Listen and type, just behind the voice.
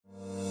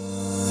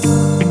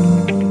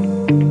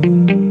Hello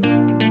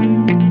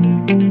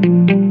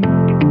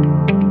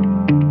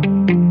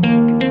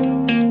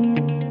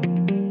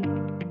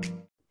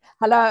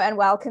and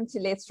welcome to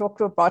Let's Talk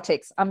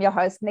Robotics. I'm your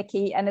host,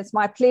 Nikki, and it's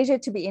my pleasure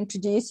to be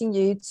introducing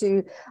you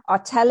to our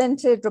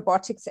talented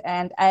robotics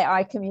and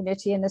AI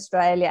community in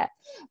Australia.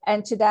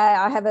 And today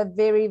I have a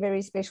very,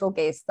 very special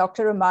guest,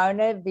 Dr.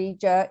 Ramona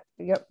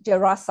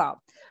Vijayaramsa.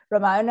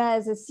 Ramona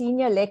is a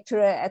senior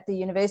lecturer at the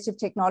University of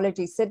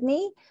Technology,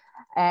 Sydney,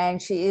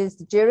 and she is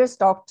the Juris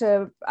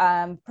Doctor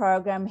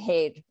Program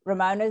Head.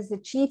 Ramona is the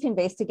Chief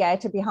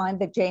Investigator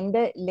behind the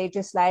Gender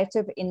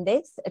Legislative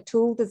Index, a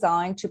tool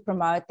designed to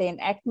promote the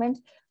enactment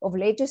of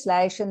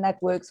legislation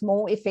that works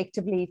more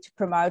effectively to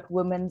promote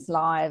women's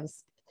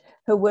lives.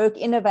 Her work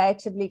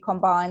innovatively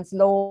combines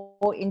law,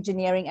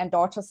 engineering, and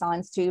data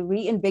science to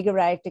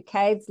reinvigorate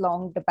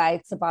decades-long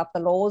debates about the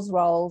law's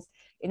roles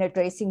in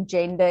addressing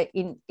gender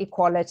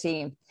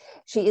inequality.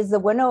 She is the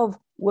winner of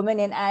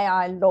Women in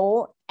AI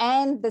Law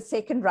and the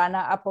second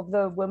runner-up of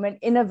the Women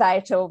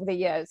Innovator of the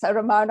Year. So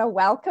Ramona,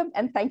 welcome,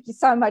 and thank you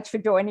so much for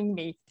joining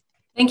me.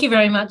 Thank you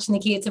very much,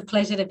 Nikki. It's a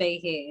pleasure to be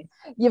here.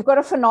 You've got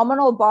a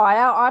phenomenal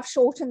bio. I've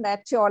shortened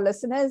that to our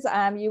listeners.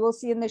 You will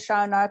see in the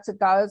show notes it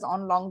goes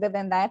on longer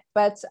than that.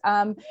 But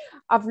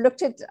I've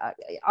looked at,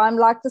 I'm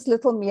like this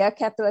little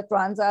meerkat that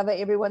runs over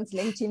everyone's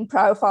LinkedIn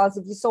profiles.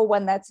 If you saw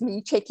one, that's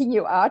me checking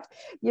you out.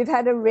 You've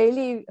had a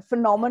really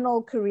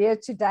phenomenal career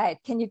to date.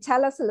 Can you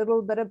tell us a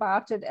little bit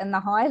about it and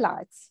the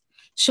highlights?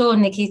 Sure,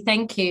 Nikki,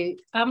 thank you.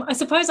 I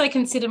suppose I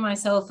consider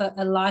myself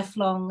a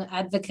lifelong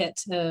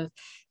advocate of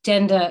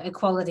gender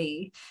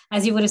equality.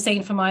 As you would have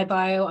seen from my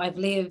bio, I've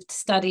lived,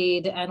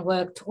 studied, and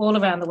worked all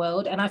around the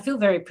world, and I feel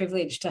very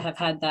privileged to have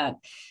had that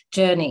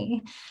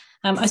journey.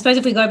 I suppose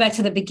if we go back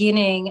to the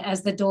beginning,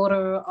 as the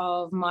daughter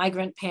of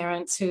migrant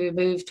parents who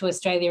moved to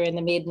Australia in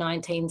the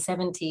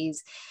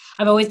mid-1970s,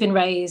 I've always been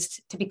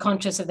raised to be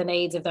conscious of the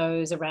needs of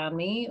those around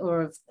me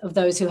or of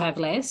those who have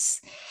less.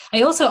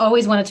 I also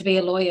always wanted to be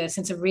a lawyer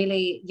since a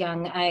really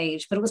young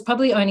age, but it was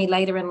probably only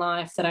later in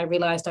life that I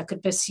realised I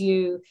could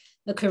pursue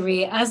a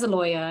career as a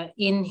lawyer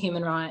in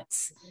human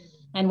rights.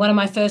 And one of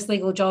my first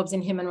legal jobs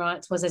in human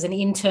rights was as an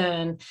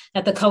intern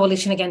at the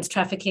Coalition Against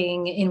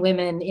Trafficking in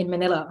Women in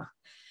Manila.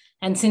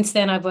 And since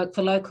then, I've worked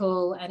for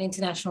local and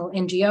international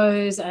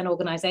NGOs and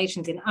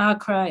organisations in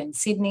Accra, in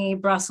Sydney,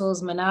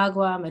 Brussels,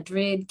 Managua,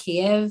 Madrid,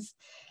 Kiev,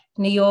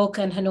 New York,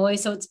 and Hanoi.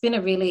 So it's been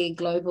a really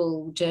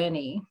global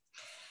journey.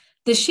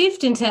 The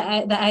shift into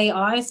the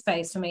AI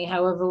space for me,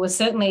 however, was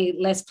certainly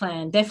less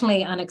planned,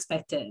 definitely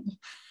unexpected.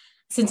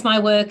 Since my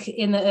work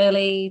in the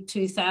early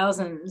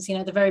 2000s,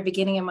 at the very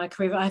beginning of my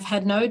career, I've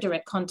had no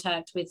direct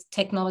contact with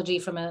technology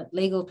from a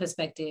legal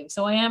perspective.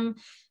 So I am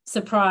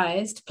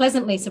surprised,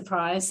 pleasantly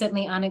surprised,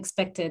 certainly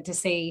unexpected to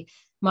see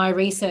my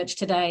research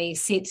today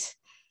sit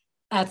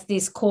at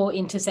this core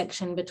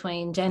intersection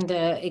between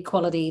gender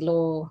equality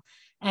law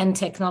and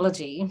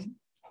technology.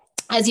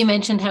 As you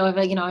mentioned,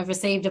 however, I've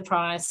received a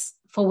prize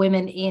for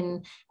women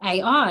in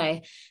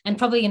AI. And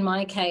probably in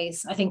my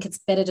case, I think it's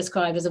better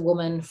described as a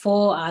woman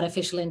for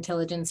artificial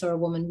intelligence or a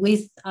woman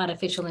with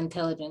artificial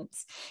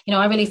intelligence.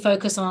 I really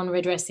focus on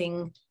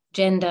redressing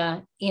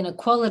gender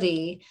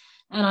inequality,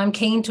 and I'm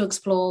keen to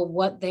explore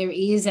what there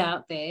is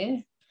out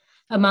there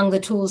among the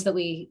tools that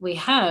we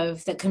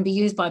have that can be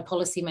used by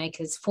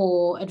policymakers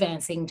for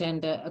advancing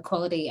gender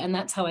equality. And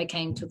that's how I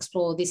came to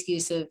explore this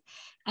use of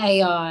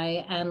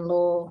AI and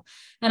law.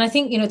 And I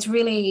think, it's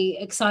really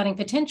exciting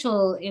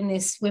potential in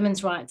this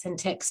women's rights and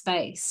tech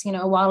space.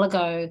 A while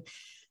ago,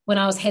 when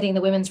I was heading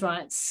the women's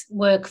rights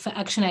work for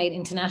ActionAid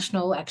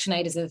International,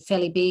 ActionAid is a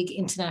fairly big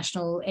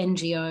international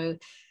NGO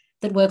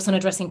that works on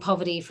addressing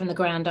poverty from the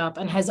ground up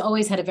and has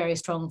always had a very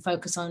strong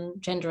focus on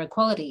gender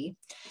equality.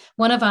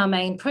 One of our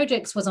main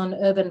projects was on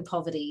urban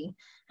poverty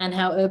and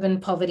how urban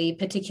poverty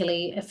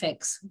particularly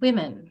affects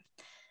women.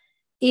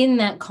 In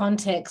that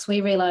context,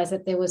 we realized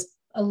that there was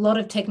a lot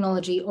of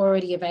technology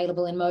already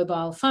available in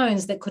mobile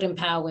phones that could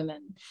empower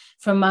women,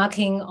 from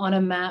marking on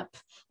a map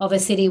of a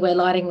city where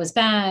lighting was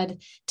bad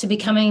to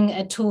becoming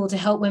a tool to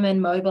help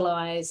women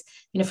mobilize,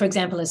 for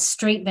example, as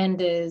street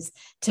vendors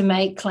to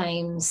make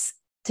claims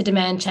to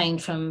demand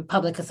change from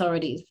public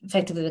authorities,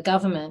 effectively the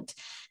government.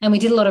 And we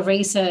did a lot of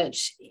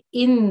research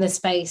in the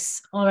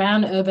space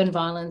around urban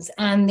violence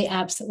and the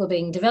apps that were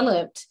being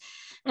developed.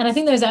 And I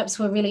think those apps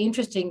were really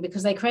interesting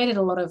because they created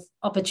a lot of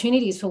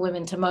opportunities for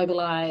women to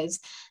mobilize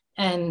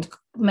and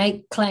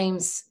make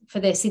claims for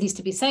their cities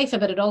to be safer,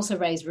 but it also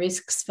raised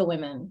risks for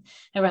women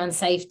around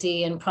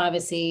safety and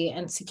privacy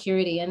and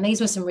security. And these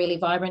were some really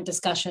vibrant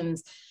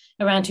discussions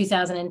around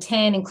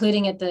 2010,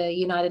 including at the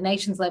United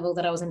Nations level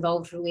that I was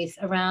involved with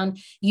around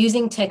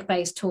using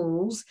tech-based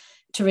tools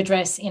to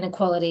redress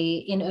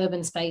inequality in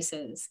urban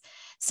spaces.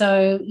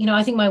 So,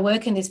 I think my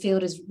work in this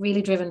field is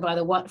really driven by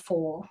the what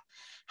for,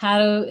 how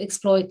to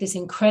exploit this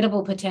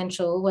incredible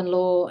potential when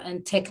law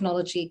and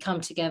technology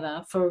come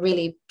together for a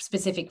really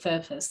specific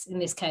purpose, in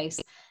this case,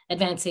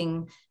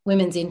 advancing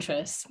women's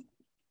interests.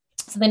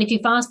 So then if you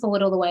fast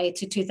forward all the way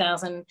to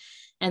 2000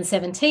 And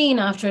 17,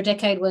 after a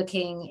decade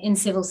working in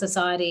civil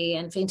society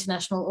and for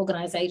international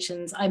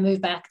organisations, I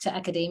moved back to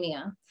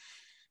academia.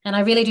 And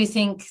I really do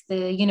think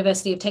the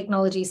University of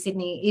Technology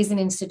Sydney is an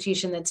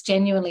institution that's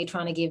genuinely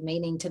trying to give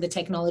meaning to the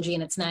technology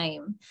in its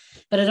name.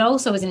 But it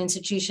also is an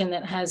institution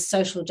that has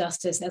social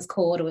justice as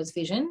core to its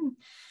vision.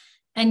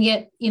 And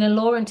yet,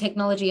 law and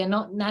technology are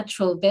not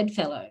natural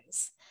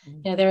bedfellows.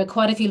 There are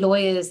quite a few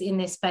lawyers in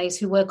this space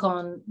who work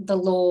on the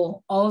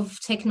law of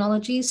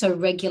technology, so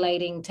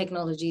regulating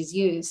technology's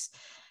use,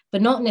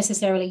 but not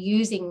necessarily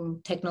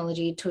using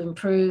technology to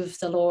improve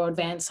the law or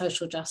advance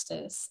social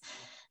justice.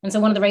 And so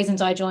one of the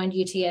reasons I joined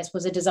UTS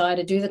was a desire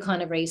to do the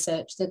kind of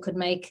research that could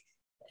make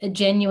a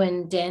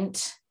genuine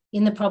dent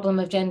in the problem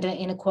of gender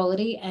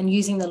inequality and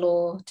using the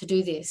law to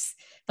do this.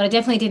 But I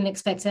definitely didn't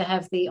expect to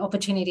have the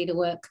opportunity to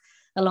work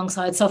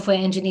alongside software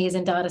engineers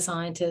and data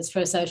scientists for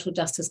a social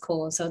justice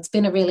cause. So it's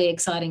been a really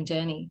exciting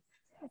journey.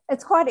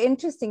 It's quite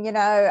interesting,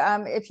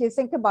 if you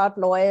think about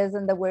lawyers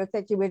and the work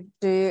that you would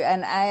do,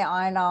 and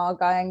AI now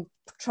going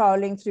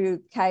trolling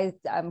through case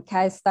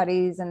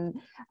studies, and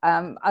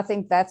I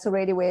think that's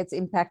already where it's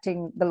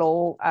impacting the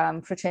law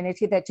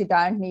fraternity, that you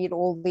don't need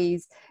all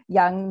these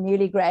young,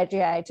 newly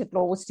graduated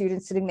law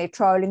students sitting there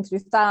trolling through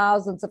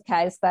thousands of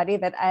case study,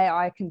 that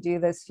AI can do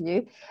this for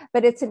you.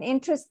 But it's an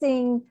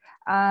interesting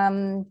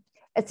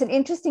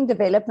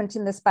development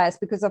in the space,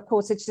 because of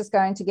course it's just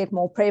going to get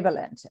more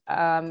prevalent.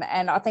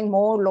 And I think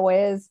more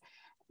lawyers,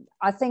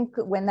 I think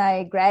when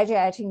they're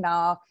graduating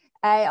now,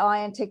 AI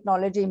and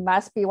technology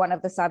must be one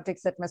of the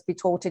subjects that must be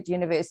taught at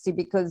university,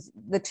 because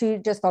the two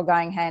just are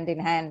going hand in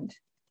hand.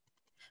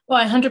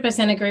 Well, I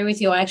 100% agree with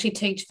you. I actually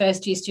teach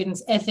first-year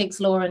students ethics,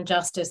 law and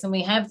justice, and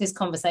we have this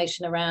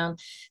conversation around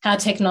how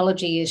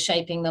technology is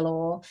shaping the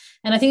law.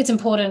 And I think it's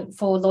important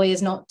for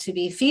lawyers not to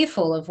be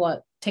fearful of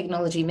what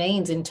technology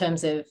means in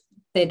terms of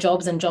their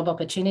jobs and job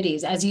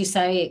opportunities. As you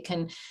say, it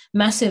can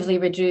massively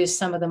reduce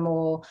some of the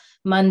more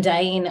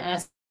mundane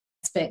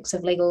aspects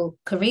of legal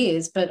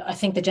careers. But I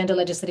think the Gender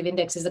Legislative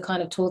Index is the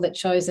kind of tool that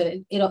shows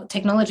that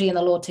technology and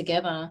the law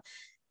together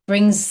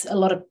brings a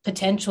lot of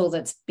potential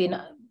that's been,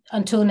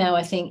 until now,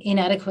 I think,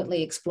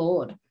 inadequately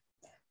explored.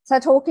 So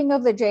talking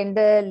of the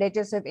Gender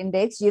Legislative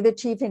Index, you're the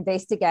chief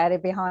investigator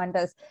behind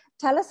us.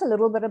 Tell us a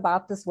little bit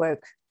about this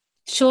work.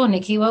 Sure,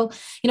 Nikki. Well,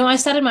 I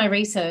started my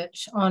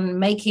research on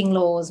making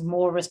laws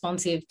more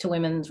responsive to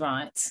women's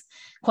rights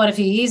quite a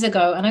few years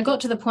ago. And I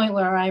got to the point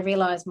where I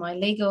realized my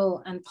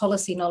legal and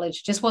policy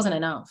knowledge just wasn't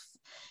enough.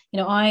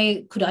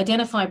 I could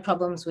identify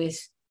problems with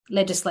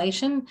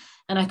legislation,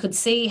 and I could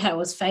see how it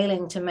was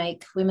failing to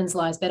make women's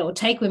lives better or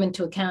take women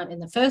to account in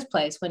the first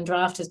place when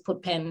drafters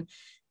put pen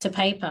to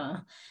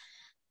paper.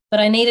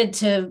 But I needed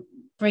to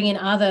bring in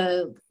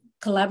other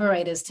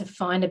collaborators to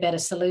find a better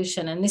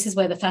solution. And this is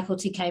where the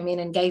faculty came in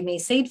and gave me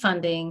seed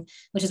funding,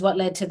 which is what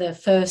led to the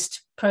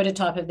first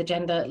prototype of the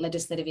Gender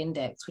Legislative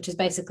Index, which is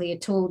basically a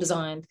tool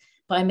designed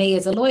by me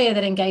as a lawyer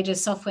that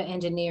engages software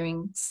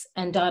engineering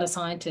and data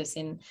scientists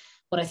in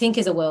what I think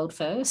is a world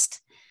first.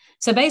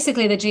 So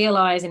basically the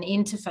GLI is an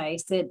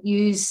interface that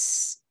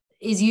is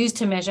used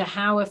to measure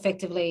how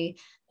effectively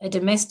a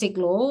domestic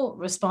law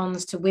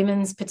responds to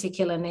women's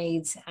particular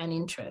needs and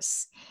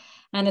interests.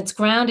 And it's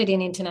grounded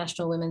in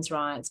international women's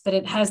rights, but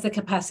it has the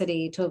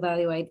capacity to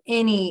evaluate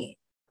any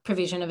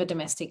provision of a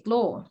domestic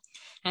law,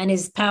 and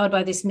is powered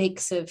by this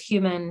mix of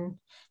human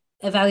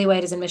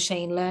evaluators and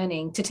machine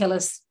learning to tell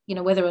us,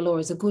 whether a law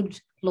is a good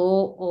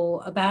law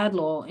or a bad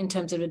law in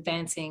terms of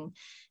advancing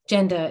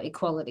gender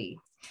equality.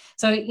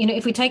 So,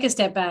 if we take a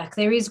step back,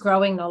 there is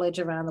growing knowledge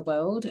around the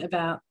world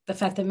about the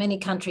fact that many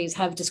countries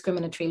have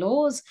discriminatory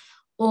laws,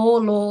 or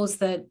laws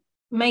that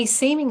may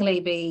seemingly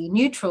be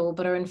neutral,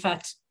 but are in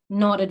fact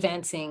not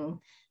advancing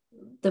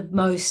the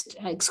most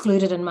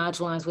excluded and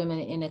marginalised women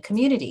in a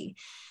community.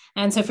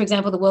 And so, for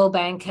example, the World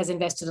Bank has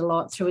invested a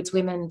lot through its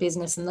Women,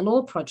 Business and the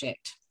Law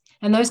project.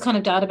 And those kind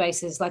of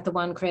databases, like the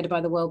one created by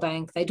the World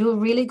Bank, they do a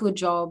really good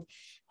job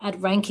at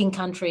ranking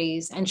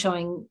countries and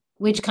showing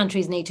which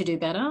countries need to do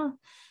better.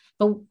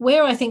 But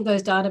where I think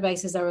those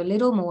databases are a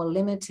little more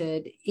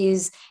limited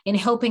is in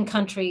helping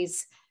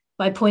countries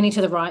by pointing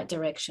to the right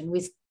direction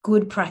with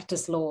good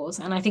practice laws.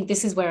 And I think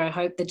this is where I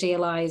hope the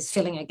GLI is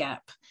filling a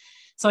gap.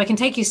 So I can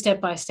take you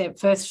step by step,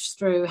 first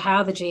through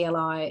how the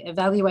GLI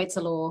evaluates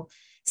a law,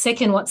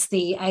 second, what's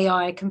the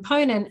AI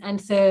component,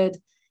 and third,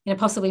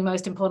 possibly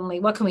most importantly,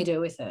 what can we do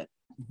with it?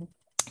 Mm-hmm.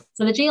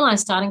 So the GLI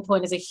starting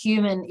point is a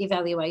human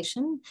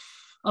evaluation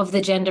of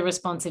the gender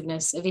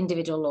responsiveness of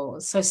individual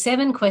laws. So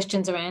 7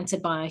 questions are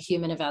answered by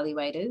human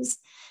evaluators,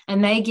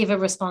 and they give a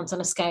response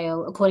on a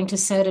scale according to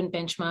certain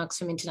benchmarks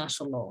from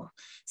international law.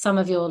 Some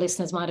of your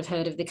listeners might have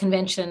heard of the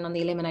Convention on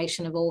the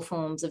Elimination of All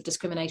Forms of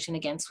Discrimination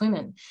Against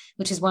Women,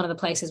 which is one of the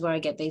places where I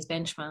get these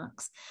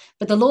benchmarks.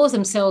 But the laws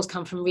themselves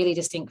come from really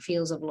distinct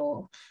fields of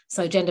law.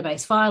 So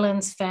gender-based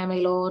violence,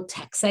 family law,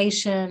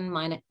 taxation,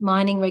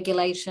 mining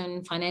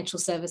regulation, financial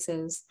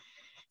services.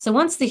 So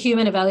once the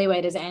human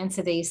evaluators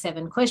answer these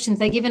 7 questions,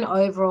 they give an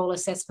overall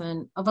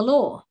assessment of a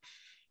law.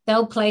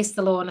 They'll place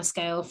the law on a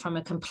scale from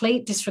a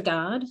complete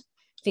disregard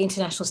for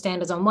international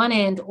standards on one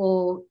end,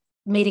 or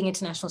meeting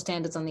international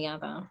standards on the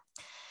other.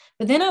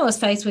 But then I was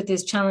faced with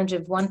this challenge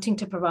of wanting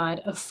to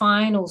provide a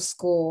final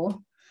score,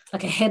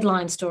 like a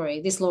headline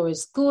story, this law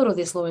is good or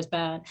this law is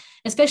bad,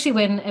 especially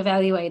when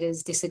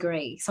evaluators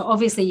disagree. So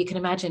obviously you can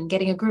imagine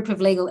getting a group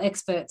of legal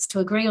experts to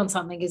agree on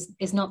something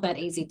is not that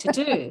easy to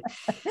do.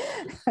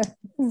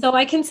 So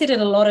I considered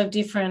a lot of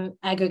different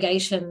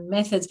aggregation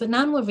methods, but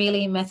none were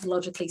really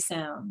methodologically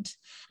sound.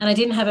 And I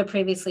didn't have a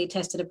previously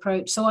tested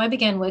approach. So I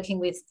began working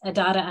with a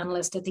data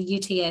analyst at the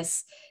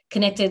UTS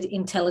Connected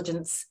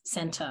Intelligence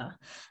Centre.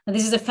 And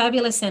this is a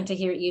fabulous centre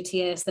here at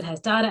UTS that has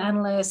data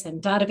analysts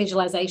and data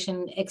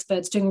visualization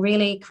experts doing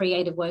really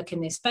creative work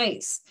in this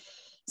space.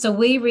 So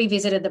we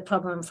revisited the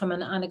problem from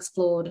an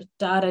unexplored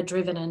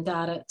data-driven and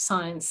data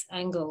science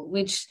angle,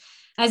 which,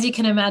 as you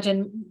can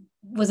imagine,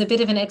 was a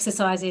bit of an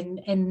exercise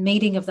in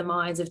meeting of the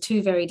minds of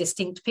two very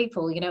distinct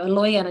people, a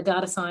lawyer and a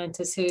data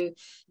scientist who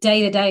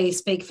day to day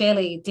speak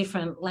fairly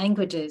different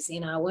languages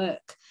in our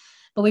work.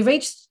 But we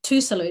reached two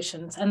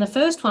solutions. And the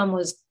first one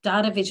was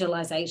data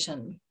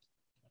visualization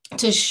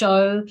to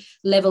show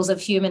levels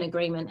of human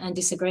agreement and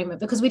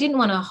disagreement, because we didn't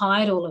want to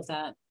hide all of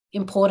that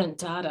important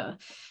data.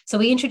 So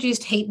we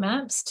introduced heat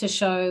maps to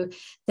show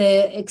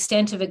the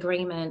extent of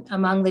agreement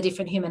among the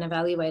different human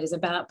evaluators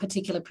about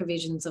particular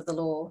provisions of the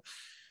law.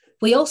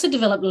 We also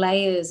developed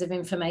layers of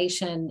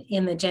information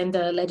in the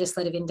Gender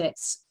Legislative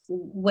Index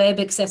web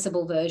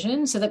accessible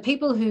version so that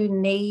people who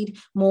need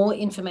more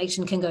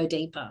information can go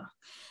deeper.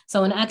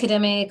 So an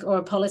academic or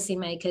a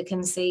policymaker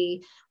can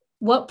see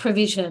what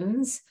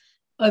provisions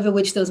over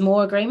which there was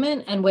more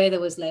agreement and where there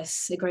was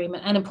less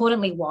agreement, and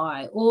importantly,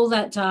 why. All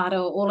that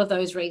data, all of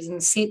those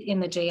reasons sit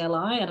in the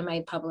GLI and are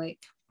made public.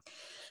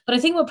 But I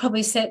think what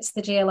probably sets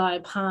the GLI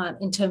apart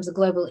in terms of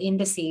global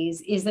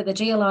indices is that the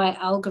GLI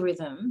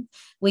algorithm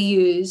we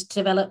used,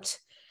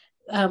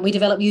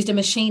 used a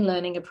machine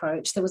learning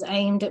approach that was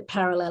aimed at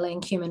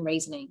paralleling human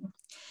reasoning.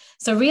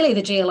 So really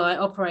the GLI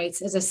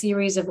operates as a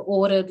series of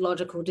ordered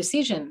logical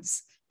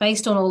decisions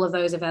based on all of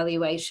those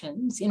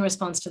evaluations in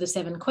response to the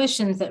 7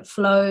 questions that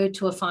flow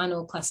to a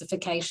final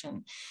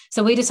classification.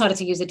 So we decided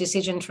to use a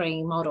decision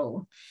tree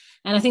model.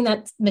 And I think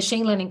that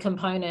machine learning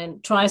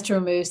component tries to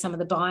remove some of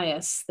the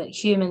bias that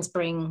humans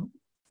bring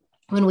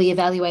when we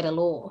evaluate a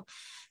law.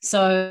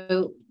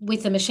 So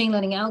with the machine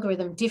learning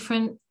algorithm,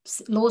 different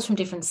laws from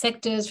different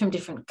sectors, from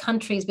different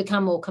countries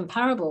become more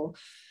comparable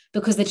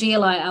because the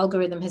GLI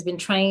algorithm has been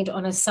trained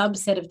on a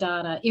subset of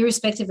data,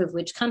 irrespective of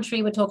which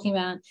country we're talking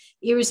about,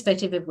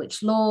 irrespective of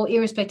which law,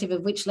 irrespective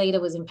of which leader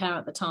was in power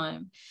at the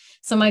time.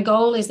 So my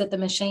goal is that the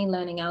machine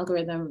learning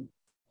algorithm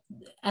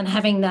and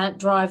having that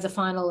drive the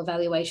final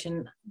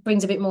evaluation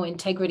brings a bit more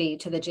integrity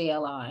to the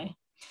GLI.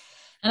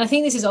 And I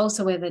think this is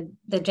also where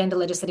the Gender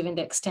Legislative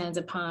Index stands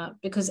apart,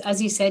 because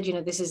as you said,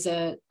 this is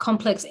a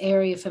complex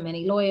area for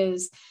many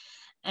lawyers.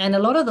 And a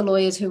lot of the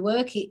lawyers who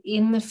work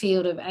in the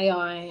field of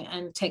AI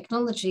and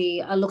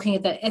technology are looking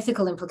at the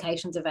ethical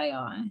implications of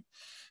AI.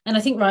 And I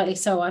think rightly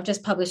so. I've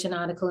just published an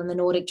article in the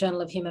Nordic Journal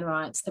of Human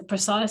Rights that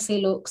precisely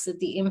looks at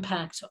the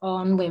impact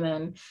on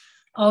women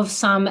of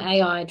some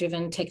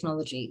AI-driven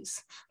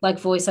technologies, like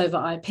voice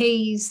over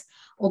IPs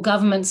or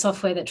government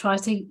software that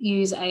tries to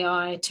use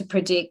AI to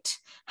predict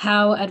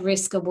how at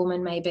risk a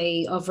woman may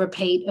be of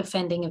repeat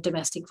offending of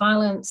domestic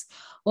violence,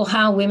 or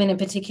how women in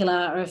particular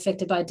are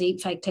affected by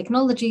deepfake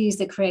technologies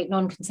that create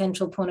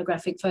non-consensual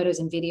pornographic photos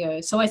and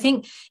videos. So I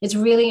think it's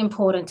really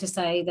important to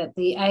say that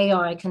the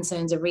AI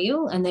concerns are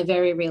real, and they're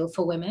very real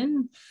for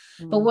women.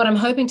 But what I'm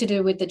hoping to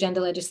do with the Gender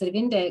Legislative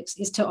Index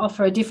is to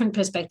offer a different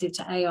perspective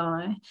to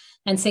AI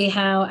and see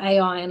how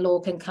AI and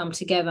law can come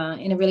together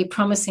in a really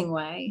promising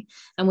way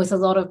and with a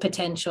lot of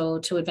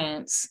potential to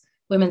advance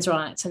women's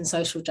rights and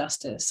social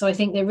justice. So I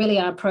think there really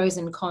are pros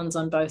and cons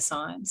on both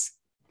sides.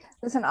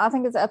 Listen, I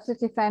think it's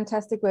absolutely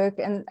fantastic work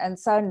and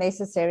so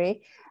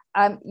necessary.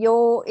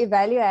 Your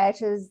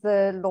evaluators,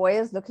 the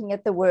lawyers looking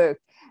at the work,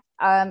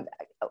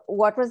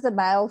 what was the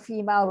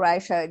male-female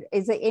ratio?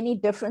 Is there any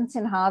difference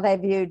in how they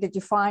view? Did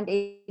you find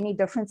any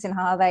difference in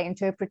how they're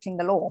interpreting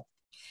the law?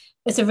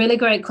 It's a really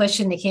great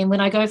question, Nikki. And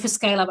when I go for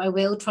Scale Up, I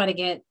will try to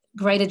get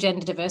greater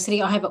gender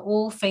diversity. I have an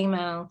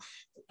all-female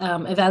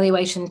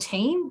evaluation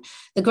team.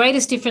 The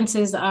greatest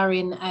differences are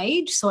in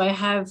age. So I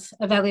have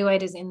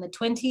evaluators in the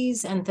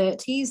 20s and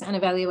 30s and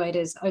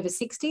evaluators over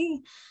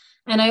 60.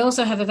 And I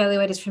also have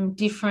evaluators from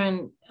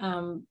different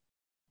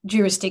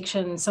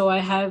jurisdictions. So I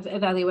have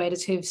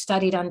evaluators who've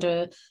studied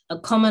under a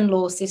common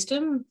law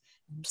system,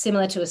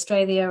 similar to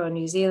Australia or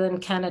New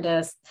Zealand,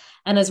 Canada,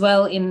 and as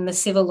well in the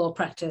civil law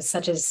practice,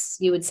 such as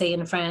you would see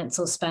in France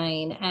or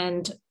Spain.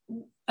 And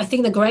I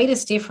think the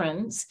greatest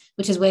difference,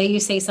 which is where you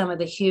see some of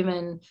the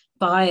human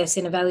bias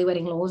in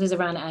evaluating laws, is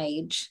around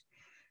age.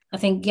 I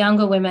think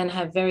younger women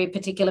have very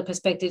particular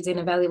perspectives in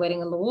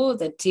evaluating a law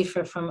that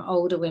differ from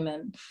older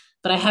women,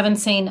 but I haven't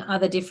seen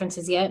other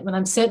differences yet. And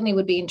I certainly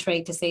would be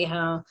intrigued to see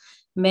how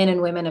men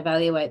and women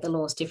evaluate the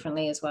laws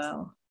differently as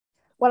well.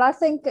 Well, I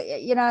think,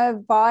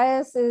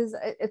 bias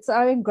it's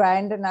so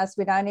ingrained in us,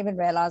 we don't even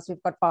realize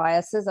we've got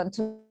biases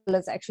until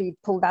it's actually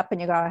pulled up and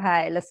you go,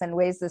 hey, listen,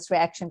 where's this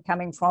reaction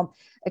coming from?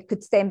 It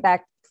could stem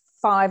back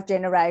 5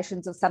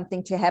 generations of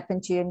something to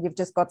happen to you and you've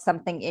just got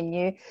something in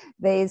you.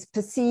 There's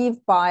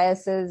perceived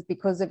biases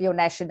because of your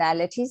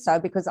nationality. So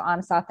because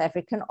I'm South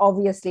African,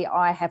 obviously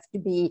I have to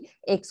be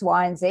X,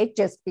 Y, and Z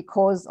just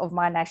because of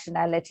my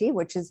nationality,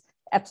 which is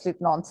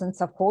absolute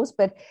nonsense, of course.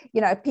 But,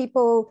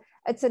 people,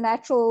 it's a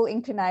natural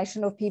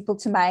inclination of people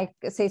to make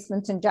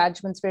assessments and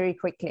judgments very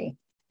quickly.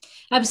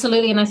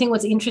 Absolutely. And I think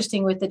what's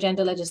interesting with the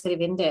Gender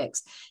Legislative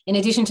Index, in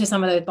addition to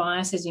some of those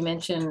biases you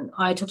mentioned,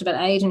 I talked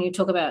about age and you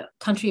talk about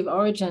country of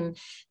origin.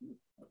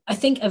 I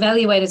think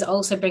evaluators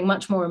also bring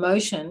much more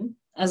emotion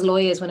as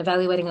lawyers when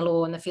evaluating a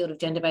law in the field of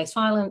gender-based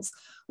violence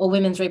or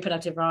women's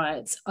reproductive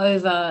rights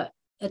over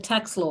a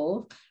tax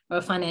law or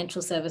a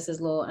financial services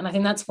law. And I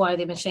think that's why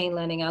the machine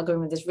learning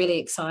algorithm is really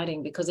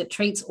exciting, because it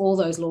treats all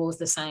those laws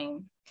the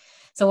same.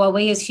 So while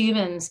we as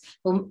humans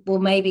will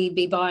maybe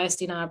be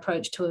biased in our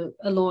approach to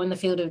a law in the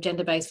field of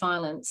gender-based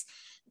violence,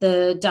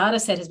 the data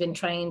set has been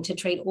trained to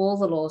treat all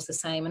the laws the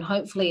same. And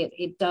hopefully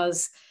it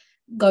does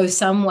go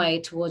some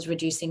way towards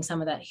reducing some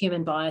of that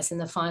human bias in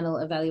the final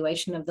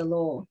evaluation of the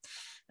law.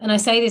 And I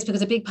say this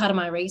because a big part of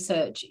my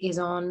research is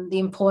on the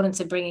importance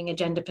of bringing a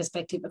gender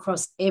perspective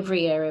across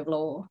every area of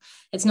law.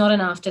 It's not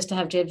enough just to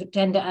have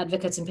gender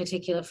advocates in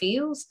particular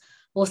fields,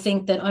 or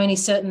think that only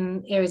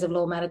certain areas of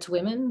law matter to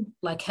women,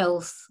 like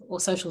health or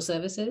social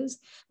services,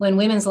 when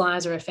women's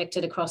lives are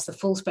affected across the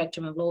full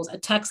spectrum of laws. A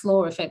tax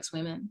law affects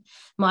women,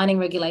 mining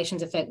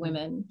regulations affect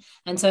women.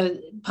 And so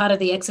part of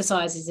the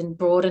exercise is in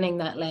broadening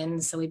that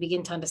lens, so we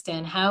begin to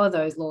understand how are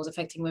those laws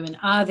affecting women?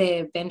 Are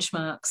there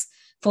benchmarks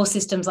for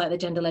systems like the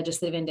Gender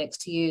Legislative Index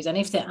to use? And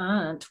if there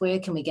aren't, where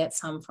can we get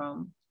some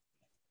from?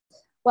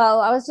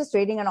 Well, I was just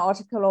reading an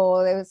article,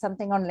 or there was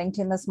something on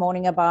LinkedIn this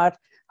morning about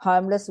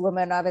homeless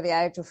women over the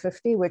age of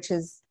 50, which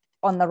is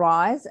on the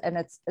rise, and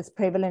it's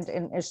prevalent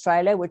in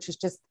Australia, which is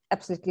just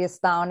absolutely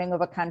astounding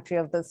of a country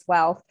of this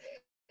wealth.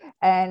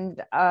 And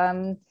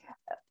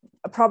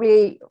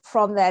probably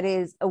from that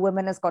is a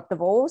woman has got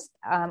divorced,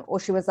 or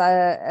she was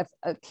a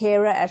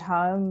carer at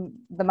home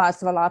the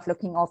most of her life,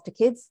 looking after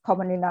kids,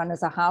 commonly known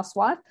as a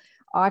housewife.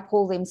 I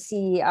call them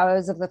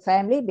CEOs of the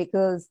family,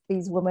 because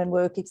these women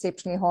work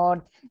exceptionally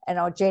hard and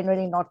are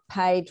generally not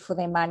paid for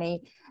their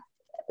money.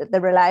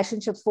 The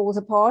relationship falls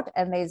apart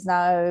and there's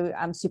no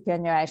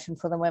superannuation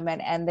for the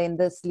women. And then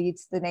this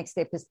leads to the next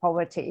step is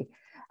poverty.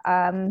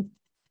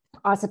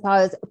 I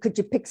suppose, could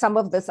you pick some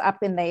of this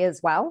up in there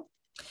as well?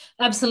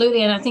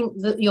 Absolutely. And I think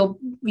that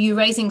you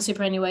raising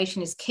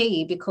superannuation is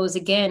key, because,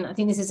 again, I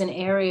think this is an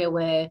area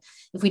where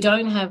if we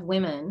don't have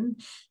women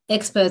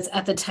experts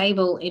at the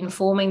table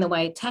informing the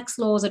way tax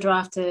laws are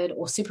drafted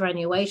or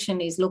superannuation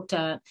is looked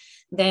at,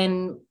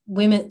 then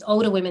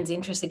older women's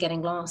interests are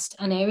getting lost.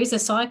 And there is a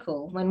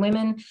cycle when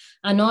women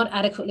are not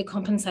adequately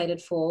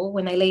compensated for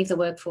when they leave the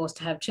workforce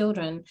to have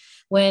children,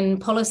 when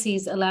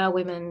policies allow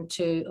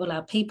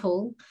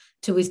people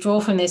to withdraw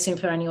from their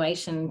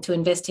superannuation to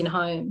invest in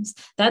homes.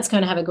 That's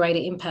going to have a greater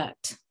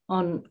impact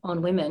on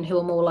women, who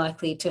are more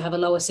likely to have a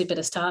lower super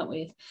to start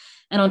with.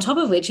 And on top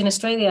of which, in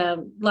Australia,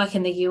 like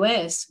in the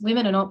US,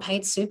 women are not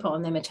paid super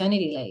on their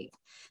maternity leave.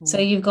 So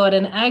you've got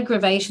an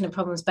aggravation of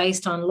problems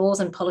based on laws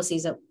and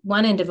policies at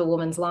one end of a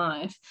woman's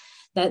life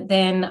that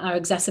then are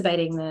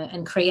exacerbating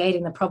and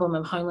creating the problem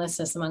of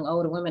homelessness among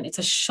older women. It's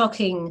a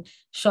shocking,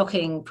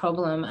 shocking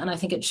problem. And I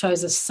think it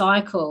shows a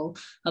cycle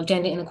of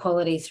gender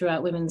inequality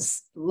throughout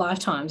women's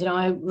lifetimes.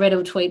 I read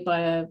a tweet by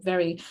a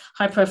very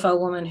high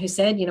profile woman who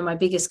said, my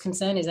biggest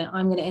concern is that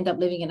I'm going to end up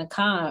living in a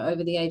car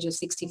over the age of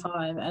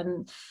 65.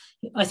 And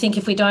I think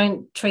if we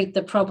don't treat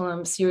the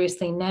problem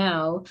seriously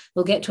now,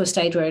 we'll get to a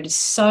stage where it is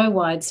so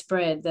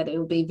widespread that it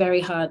will be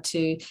very hard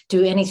to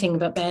do anything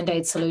but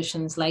Band-Aid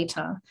solutions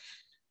later.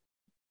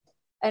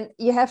 And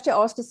you have to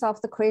ask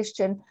yourself the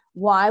question,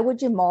 why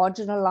would you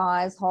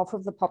marginalize half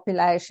of the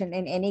population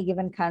in any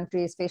given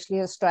country,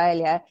 especially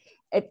Australia?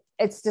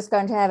 It's just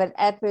going to have an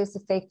adverse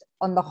effect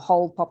on the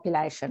whole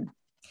population.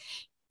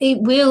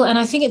 It will. And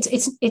I think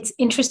it's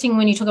interesting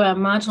when you talk about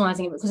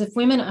marginalizing it, because if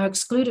women are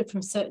excluded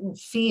from certain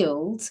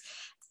fields,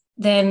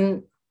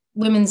 then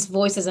women's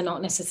voices are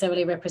not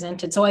necessarily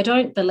represented. So I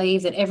don't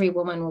believe that every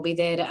woman will be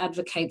there to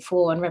advocate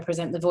for and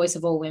represent the voice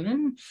of all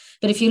women.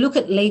 But if you look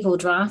at legal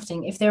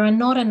drafting, if there are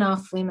not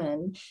enough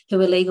women who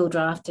are legal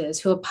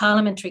drafters, who are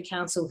parliamentary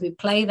counsel, who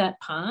play that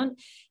part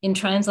in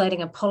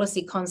translating a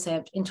policy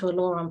concept into a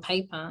law on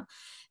paper,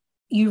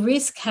 you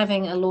risk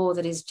having a law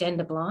that is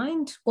gender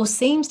blind or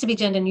seems to be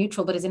gender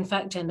neutral, but is in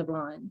fact gender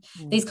blind.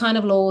 These kind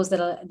of laws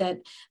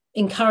that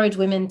encourage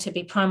women to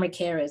be primary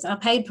carers. Our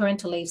paid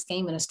parental leave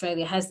scheme in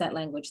Australia has that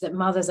language, that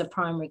mothers are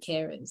primary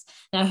carers.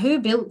 Now, who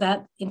built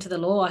that into the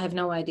law? I have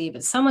no idea,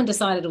 but someone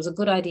decided it was a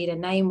good idea to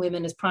name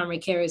women as primary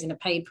carers in a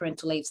paid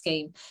parental leave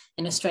scheme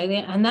in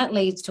Australia. And that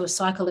leads to a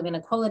cycle of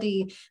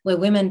inequality where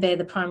women bear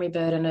the primary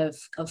burden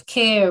of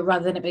care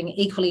rather than it being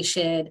equally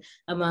shared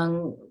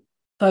among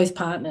both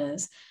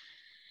partners.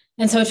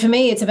 And so for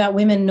me, it's about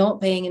women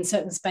not being in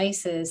certain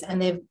spaces and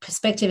their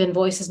perspective and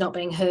voices not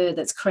being heard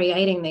that's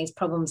creating these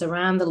problems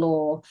around the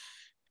law,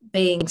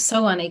 being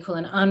so unequal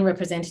and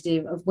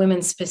unrepresentative of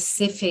women's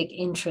specific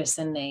interests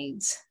and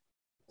needs.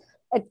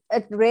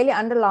 it really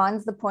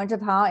underlines the point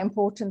of how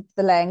important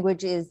the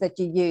language is that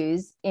you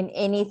use in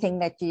anything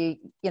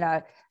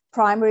that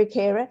primary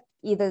carer,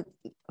 either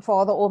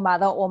father or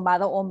mother or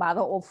mother or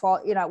mother or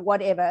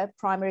whatever,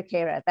 primary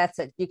carer. That's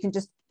it. You can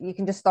just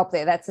stop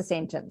there. That's a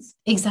sentence.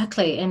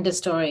 Exactly. End of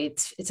story.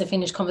 It's a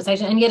finished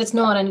conversation, and yet it's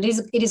not. And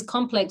it is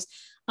complex,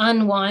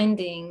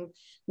 unwinding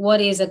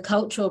what is a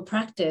cultural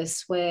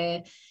practice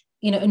where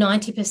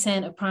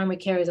 90% of primary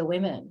carers are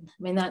women.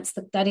 I mean,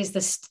 that is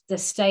the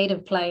state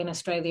of play in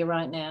Australia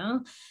right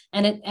now,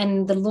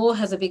 and the law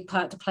has a big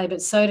part to play,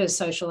 but so does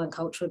social and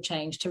cultural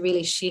change to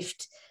really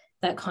shift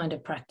that kind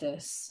of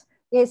practice.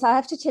 Yes, I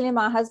have to tell you,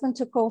 my husband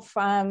took off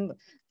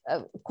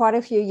quite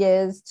a few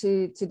years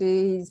to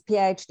do his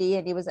PhD,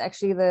 and he was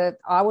actually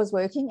I was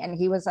working and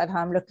he was at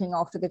home looking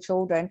after the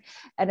children,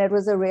 and it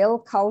was a real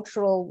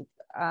cultural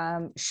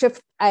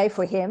shift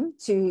for him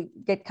to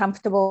get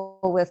comfortable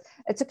with.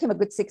 It took him a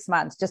good 6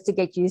 months just to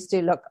get used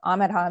to, look,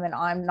 I'm at home and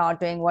I'm not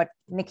doing what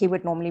Nikki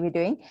would normally be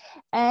doing.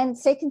 And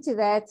second to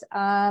that,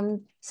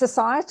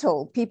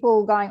 societal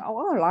people going,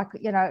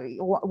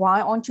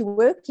 why aren't you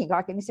working?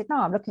 And he said, no,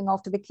 I'm looking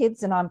after the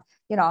kids and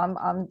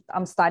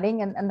I'm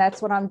studying and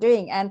that's what I'm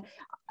doing. And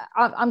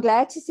I'm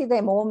glad to see there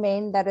are more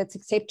men that it's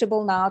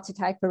acceptable now to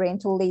take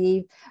parental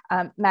leave,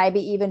 maybe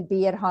even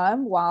be at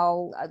home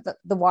while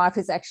the wife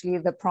is actually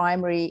the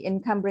primary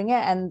income bringer,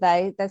 and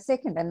they're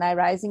second, and they're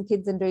raising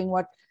kids and doing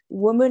what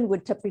women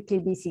would typically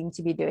be seen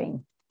to be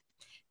doing.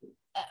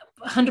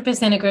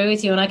 100% agree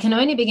with you. And I can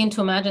only begin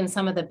to imagine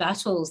some of the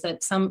battles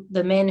that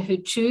the men who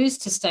choose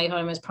to stay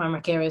home as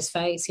primary carers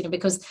face,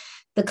 because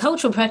the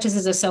cultural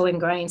practices are so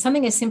ingrained.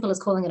 Something as simple as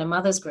calling it a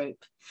mother's group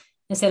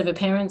instead of a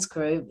parents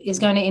group is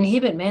going to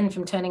inhibit men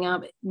from turning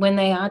up when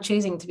they are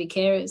choosing to be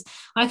carers.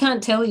 I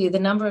can't tell you the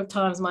number of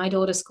times my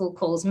daughter's school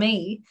calls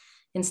me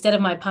instead of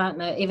my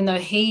partner, even though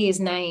he is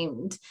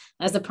named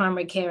as the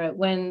primary carer,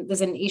 when there's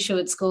an issue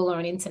at school or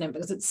an incident,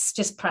 because it's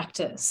just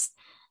practice.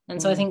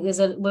 And so I think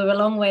we're a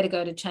long way to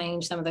go to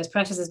change some of those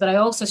practices. But I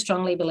also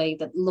strongly believe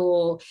that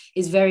law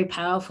is very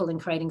powerful in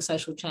creating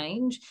social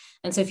change.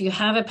 And so if you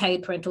have a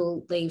paid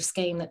parental leave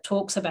scheme that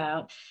talks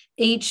about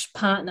each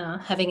partner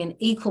having an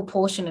equal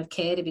portion of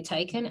care to be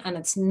taken, and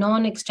it's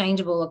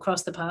non-exchangeable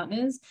across the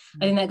partners,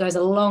 I think that goes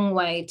a long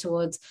way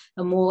towards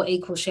a more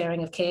equal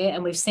sharing of care.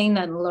 And we've seen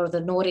that in a lot of the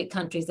Nordic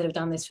countries that have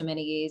done this for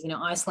many years.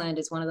 Iceland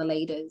is one of the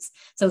leaders.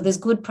 So there's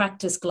good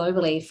practice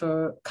globally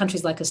for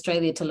countries like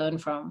Australia to learn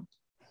from.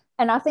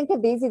 And I think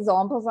that these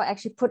examples are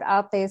actually put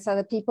out there so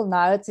that people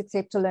know it's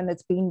acceptable and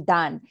it's been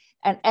done,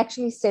 and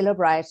actually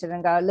celebrate it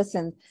and go,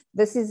 listen,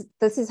 this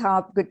is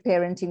how good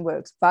parenting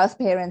works. Both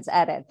parents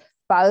at it,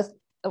 both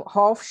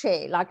half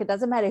share. It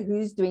doesn't matter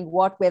who's doing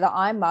what, whether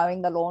I'm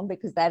mowing the lawn,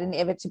 because that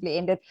inevitably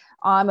ended.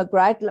 I'm a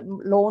great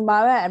lawn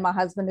mower and my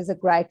husband is a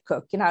great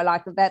cook,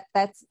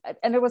 that's,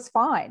 and it was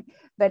fine,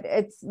 but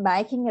it's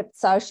making it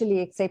socially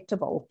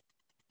acceptable.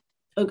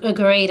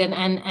 Agreed.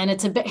 And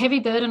it's a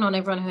heavy burden on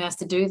everyone who has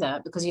to do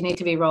that, because you need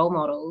to be role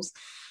models.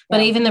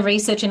 But even the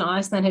research in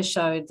Iceland has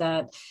showed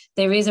that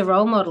there is a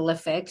role model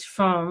effect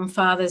from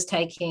fathers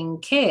taking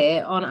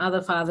care on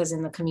other fathers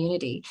in the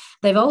community.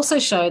 They've also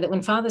showed that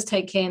when fathers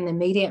take care in the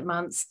immediate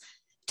months,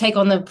 take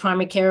on the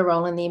primary carer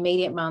role in the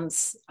immediate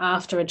months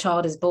after a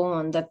child is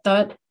born,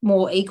 that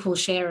more equal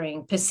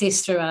sharing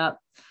persists throughout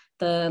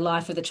the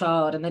life of the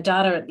child. And the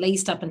data, at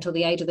least up until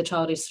the age of the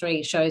child is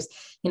 3, shows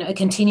a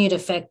continued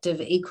effect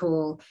of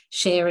equal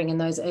sharing in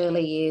those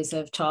early years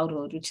of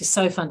childhood, which is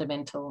so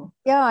fundamental.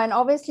 Yeah, and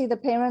obviously the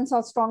parents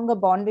are stronger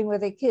bonding with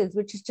their kids,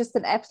 which is just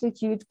an absolute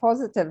huge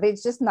positive.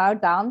 There's just no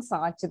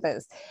downside to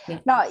this. Yeah.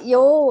 Now,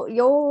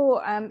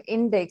 your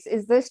index,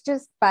 is this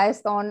just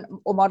based on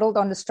or modeled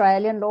on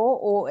Australian law,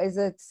 or is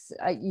it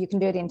you can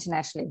do it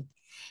internationally?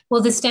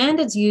 Well, the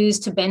standards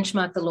used to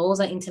benchmark the laws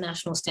are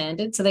international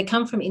standards. So they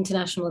come from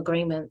international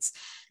agreements.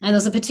 And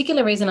there's a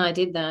particular reason I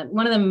did that.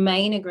 One of the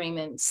main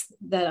agreements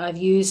that I've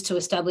used to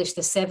establish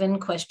the 7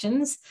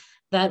 questions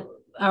that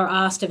are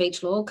asked of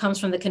each law comes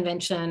from the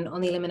Convention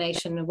on the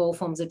Elimination of All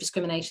Forms of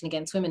Discrimination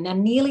Against Women. Now,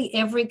 nearly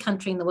every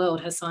country in the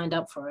world has signed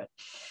up for it.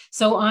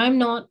 So I'm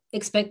not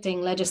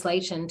expecting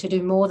legislation to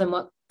do more than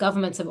what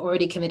governments have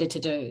already committed to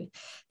do.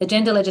 The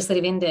Gender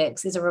Legislative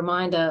Index is a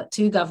reminder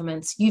to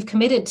governments, you've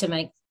committed to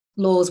make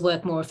laws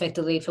work more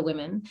effectively for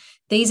women.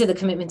 These are the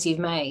commitments you've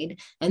made,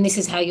 and this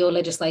is how your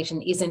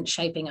legislation isn't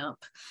shaping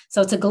up. So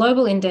it's a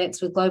global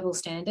index with global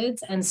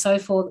standards, and so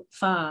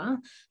far,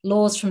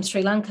 laws from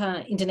Sri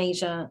Lanka,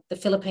 Indonesia, the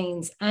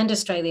Philippines, and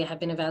Australia have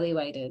been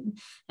evaluated.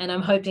 And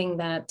I'm hoping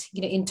that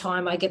in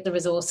time I get the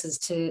resources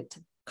to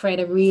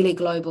create a really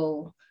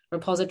global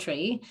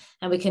repository,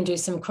 and we can do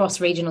some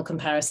cross-regional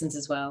comparisons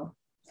as well.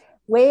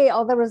 Where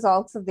are the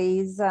results of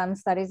these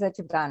studies that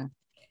you've done?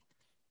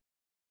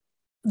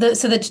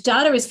 So the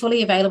data is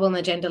fully available in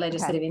the Gender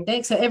Legislative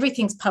Index. So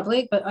everything's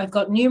public, but I've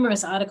got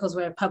numerous articles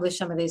where I've published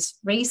some of this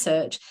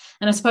research.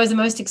 And I suppose the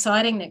most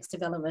exciting next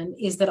development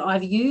is that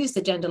I've used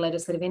the Gender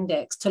Legislative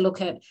Index to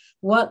look at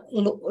what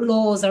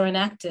laws are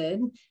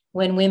enacted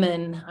when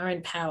women are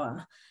in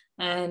power.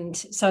 And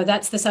so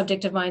that's the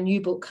subject of my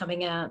new book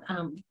coming out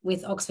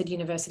with Oxford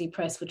University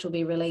Press, which will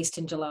be released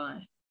in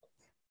July.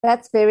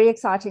 That's very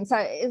exciting. So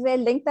is there a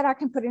link that I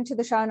can put into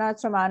the show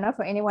notes, Ramona,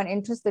 for anyone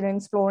interested in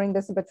exploring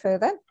this a bit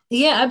further?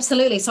 Yeah,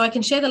 absolutely. So I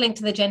can share the link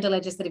to the Gender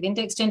Legislative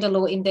Index,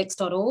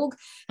 genderlawindex.org.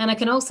 And I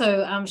can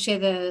also share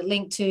the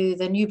link to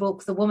the new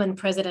book, The Woman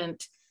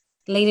President,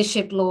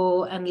 Leadership,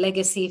 Law and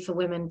Legacy for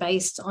Women,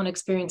 based on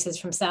experiences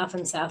from South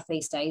and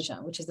Southeast Asia,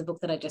 which is the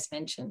book that I just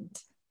mentioned.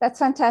 That's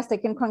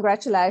fantastic, and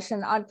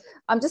congratulations.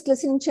 I'm just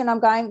listening to you and I'm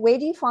going, where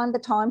do you find the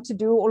time to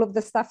do all of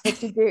the stuff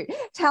that you do?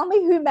 Tell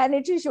me who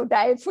manages your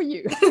day for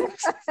you.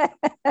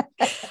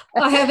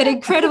 I have an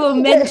incredible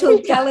mental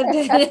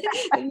calendar,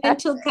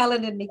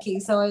 Nikki.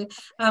 So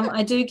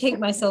I do keep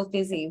myself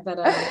busy. But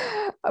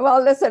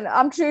well, listen,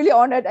 I'm truly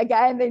honored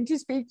again then to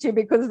speak to you,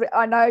 because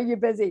I know you're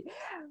busy.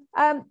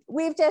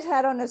 We've just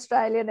had an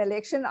Australian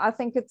election. I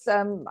think it's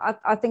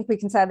I think we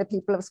can say the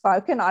people have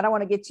spoken. I don't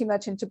want to get too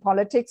much into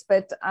politics,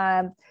 but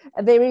a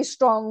very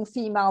strong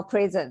female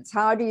presence.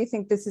 How do you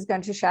think this is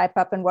going to shape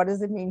up, and what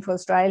does it mean for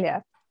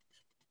Australia?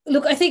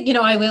 Look, I think,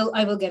 I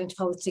will get into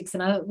politics,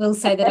 and I will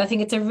say that I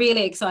think it's a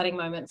really exciting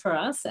moment for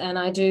us, and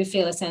I do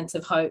feel a sense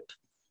of hope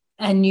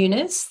and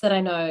newness that I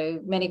know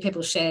many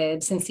people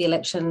shared since the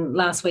election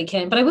last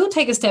weekend. But I will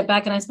take a step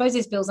back, and I suppose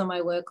this builds on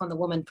my work on the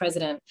Woman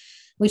President,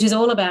 which is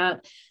all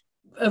about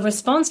a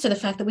response to the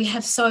fact that we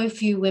have so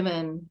few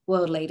women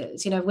world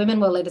leaders.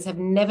 Women world leaders have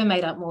never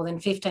made up more than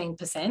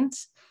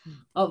 15%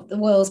 of the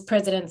world's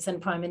presidents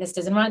and prime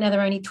ministers. And right now there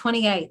are only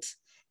 28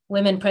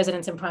 women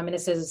presidents and prime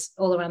ministers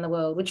all around the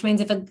world, which means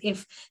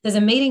if there's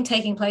a meeting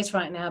taking place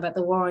right now about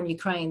the war on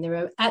Ukraine, there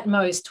are at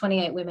most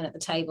 28 women at the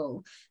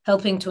table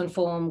helping to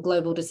inform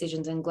global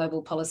decisions and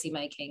global policy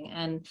making.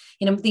 And,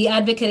 the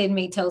advocate in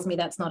me tells me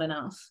that's not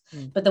enough.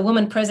 But The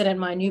Woman President,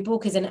 my new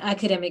book, is an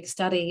academic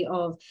study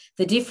of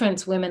the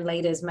difference women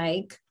leaders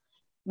make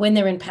when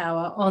they're in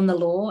power on the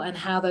law and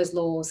how those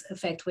laws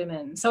affect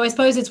women. So I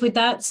suppose it's with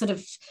that sort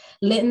of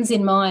lens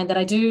in mind that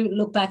I do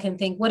look back and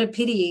think what a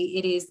pity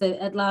it is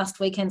that at last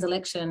weekend's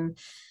election,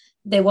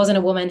 there wasn't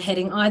a woman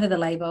heading either the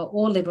Labor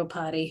or Liberal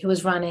Party who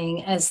was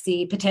running as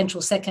the potential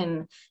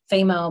second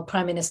female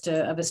Prime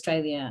Minister of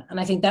Australia. And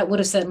I think that would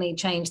have certainly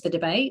changed the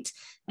debate,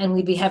 and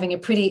we'd be having a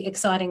pretty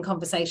exciting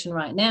conversation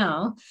right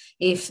now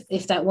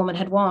if that woman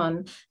had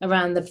won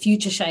around the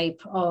future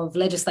shape of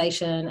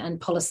legislation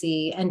and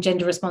policy and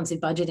gender responsive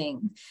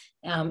budgeting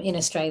in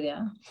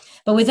Australia.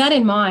 But with that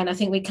in mind, I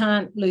think we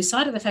can't lose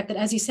sight of the fact that,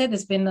 as you said,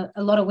 there's been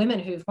a lot of women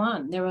who've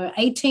won. There were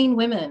 18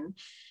 women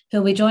who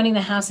will be joining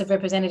the House of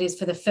Representatives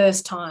for the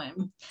first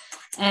time.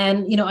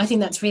 And, I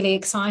think that's really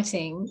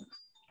exciting.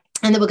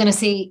 And that we're going to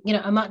see,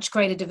 a much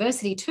greater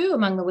diversity too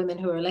among the women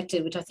who are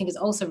elected, which I think is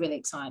also really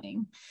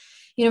exciting.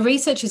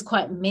 Research is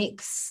quite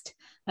mixed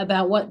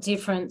about what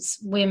difference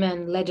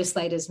women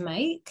legislators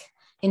make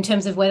in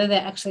terms of whether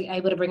they're actually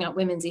able to bring up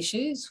women's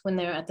issues when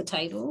they're at the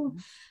table.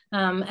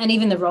 And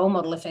even the role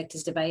model effect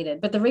is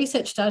debated. But the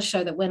research does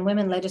show that when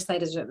women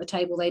legislators are at the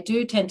table, they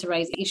do tend to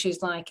raise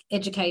issues like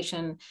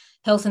education,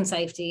 health and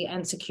safety,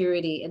 and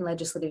security in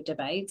legislative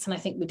debates. And I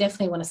think we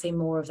definitely want to see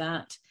more of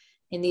that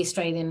in the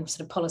Australian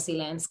sort of policy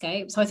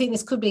landscape. So I think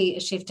this could be a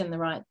shift in the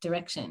right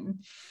direction.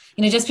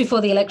 Just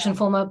before the election,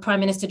 former Prime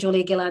Minister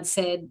Julia Gillard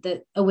said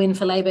that a win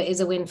for Labor is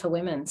a win for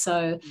women.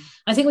 So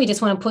I think we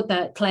just want to put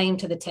that claim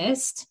to the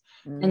test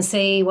and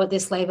see what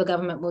this Labor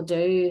government will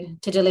do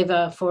to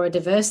deliver for a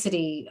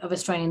diversity of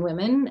Australian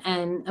women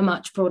and a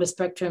much broader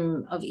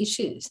spectrum of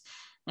issues.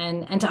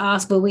 And to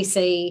ask, will we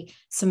see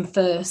some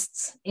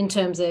firsts in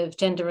terms of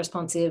gender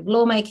responsive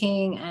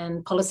lawmaking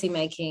and policy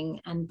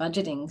making and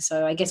budgeting?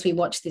 So I guess we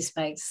watch this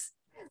space.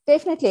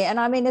 Definitely. And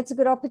I mean, it's a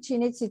good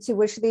opportunity to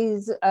wish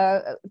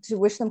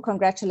them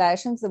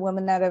congratulations, the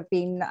women that have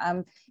been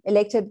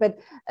elected, but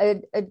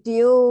a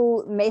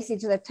dual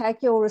message that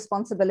take your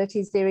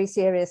responsibilities very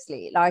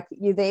seriously. Like,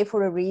 you're there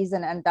for a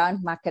reason and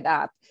don't muck it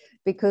up,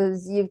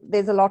 because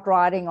there's a lot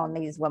riding on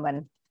these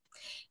women.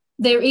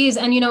 There is.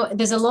 And,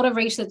 there's a lot of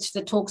research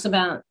that talks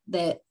about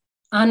the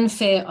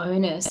unfair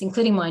onus,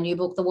 including my new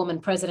book, The Woman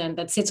President,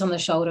 that sits on the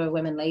shoulder of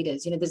women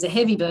leaders. There's a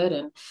heavy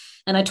burden.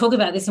 And I talk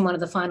about this in one of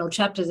the final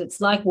chapters.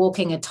 It's like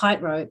walking a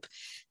tightrope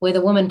where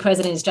the woman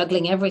president is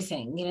juggling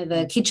everything,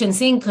 the kitchen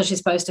sink, because she's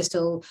supposed to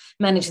still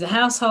manage the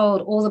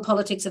household, all the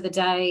politics of the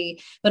day,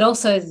 but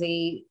also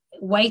the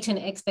weight and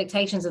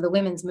expectations of the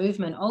women's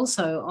movement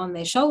also on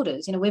their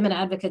shoulders. Women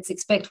advocates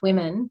expect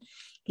women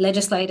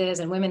legislators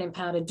and women in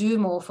power to do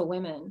more for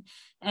women.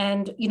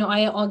 And,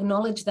 I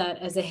acknowledge that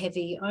as a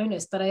heavy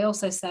onus, but I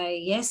also say,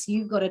 yes,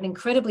 you've got an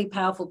incredibly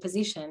powerful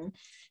position.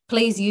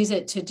 Please use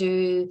it to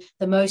do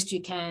the most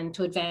you can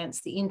to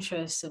advance the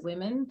interests of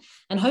women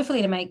and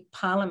hopefully to make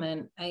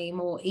Parliament a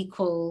more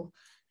equal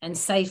and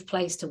safe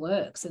place to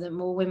work so that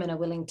more women are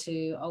willing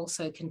to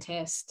also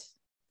contest.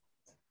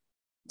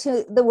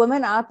 To the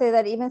women out there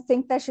that even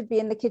think they should be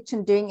in the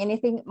kitchen doing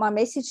anything, my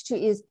message to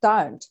you is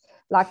don't.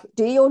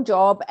 Do your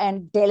job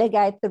and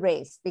delegate the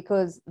rest,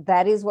 because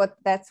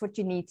that's what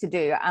you need to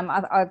do.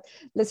 I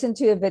listened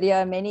to a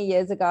video many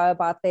years ago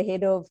about the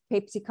head of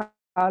PepsiCo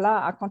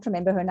I can't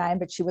remember her name,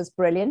 but she was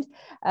brilliant.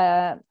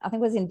 I think it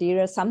was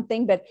Indira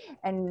something,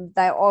 and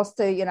they asked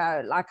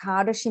her, like,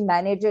 how does she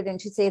manage it?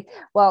 And she said,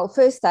 well,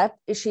 first up,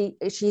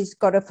 she's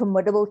got a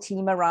formidable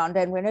team around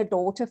her. And when her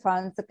daughter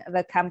finds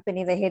the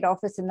company, the head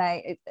office, and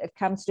it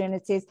comes through and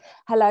it says,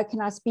 hello,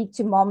 can I speak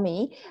to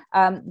mommy?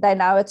 They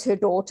know it's her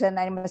daughter and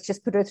they must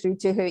just put her through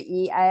to her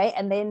EA.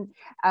 And then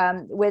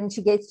when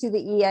she gets to the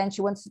EA and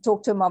she wants to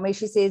talk to her mommy,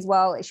 she says,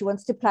 well, she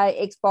wants to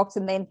play Xbox.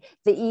 And then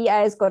the EA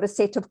has got a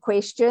set of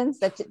questions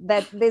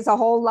that there's a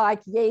whole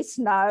like yes,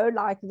 no,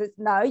 like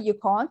no, you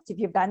can't. If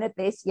you've done it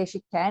this, yes,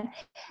 you can.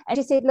 And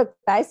she said, look,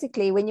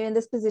 basically, when you're in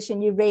this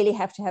position, you really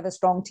have to have a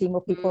strong team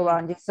of people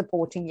around you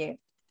supporting you.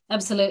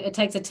 Absolutely. It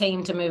takes a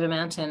team to move a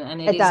mountain.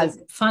 And it does.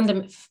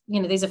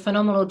 These are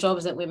phenomenal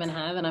jobs that women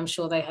have. And I'm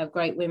sure they have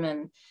great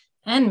women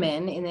and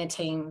men in their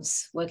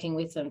teams working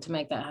with them to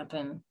make that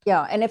happen.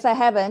 Yeah, and if they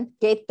haven't,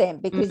 get them,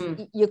 because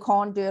you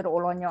can't do it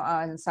all on your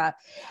own. So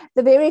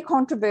the very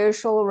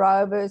controversial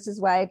Roe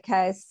versus Wade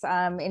case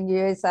in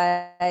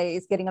USA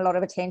is getting a lot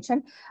of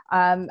attention.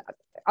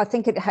 I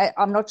think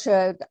I'm not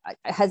sure,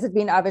 has it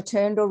been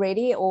overturned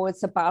already or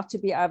it's about to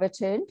be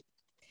overturned?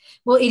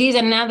 Well, it is,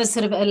 and now there's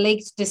sort of a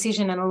leaked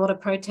decision and a lot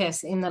of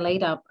protests in the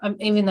lead up.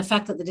 Even the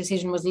fact that the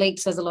decision was leaked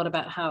says a lot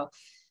about how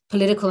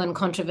political and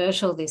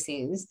controversial this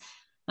is.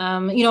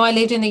 I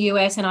lived in the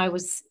US and I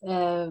was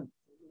a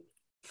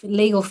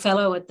legal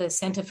fellow at the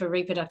Center for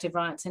Reproductive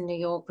Rights in New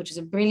York, which is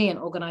a brilliant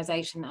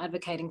organization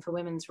advocating for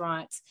women's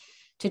rights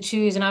to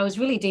choose. And I was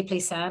really deeply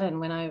saddened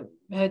when I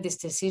heard this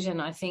decision.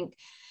 I think,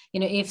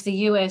 if the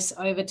US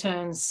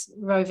overturns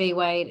Roe v.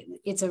 Wade,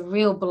 it's a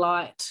real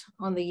blight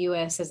on the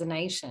US as a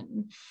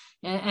nation.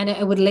 And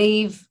it would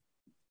leave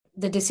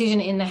the decision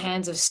in the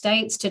hands of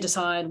states to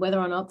decide whether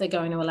or not they're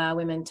going to allow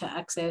women to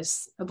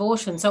access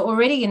abortion. So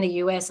already in the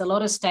US, a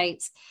lot of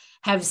states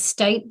have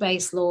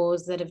state-based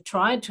laws that have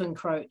tried to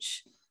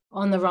encroach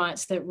on the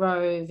rights that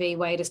Roe v.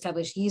 Wade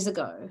established years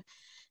ago.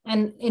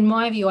 And in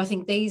my view, I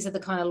think these are the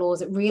kind of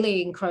laws that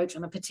really encroach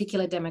on a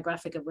particular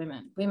demographic of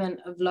women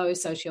of low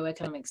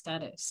socioeconomic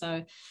status.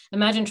 So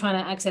imagine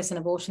trying to access an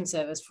abortion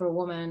service for a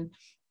woman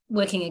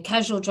working a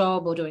casual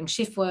job or doing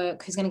shift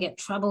work who's going to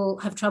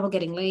have trouble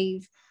getting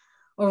leave,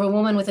 or a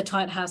woman with a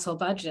tight household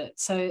budget.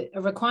 So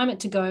a requirement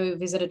to go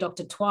visit a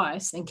doctor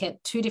twice and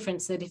get 2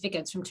 different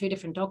certificates from 2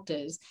 different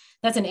doctors,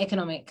 that's an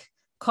economic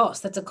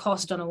cost. That's a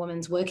cost on a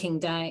woman's working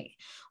day.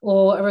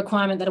 Or a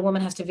requirement that a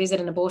woman has to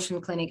visit an abortion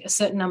clinic a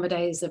certain number of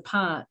days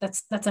apart.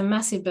 That's a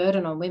massive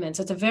burden on women.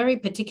 So it's a very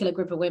particular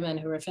group of women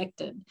who are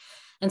affected.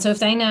 And so if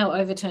they now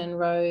overturn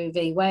Roe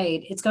v.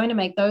 Wade, it's going to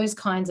make those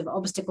kinds of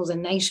obstacles a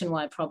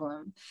nationwide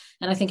problem.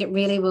 And I think it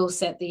really will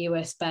set the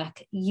US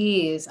back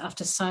years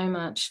after so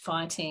much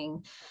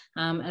fighting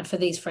and for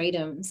these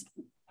freedoms.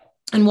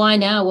 And why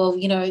now? Well,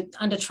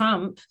 under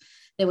Trump,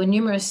 there were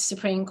numerous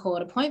Supreme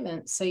Court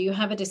appointments. So you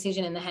have a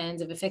decision in the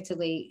hands of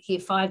effectively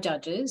 5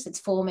 judges. It's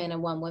 4 men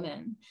and 1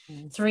 woman,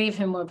 3 of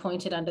whom were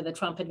appointed under the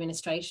Trump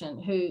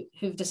administration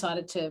who've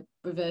decided to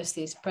reverse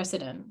this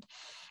precedent.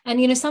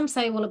 And, some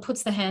say, well, it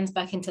puts the hands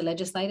back into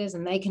legislators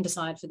and they can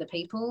decide for the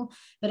people.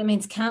 But it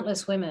means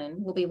countless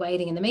women will be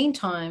waiting in the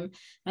meantime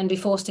and be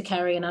forced to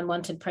carry an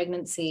unwanted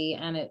pregnancy.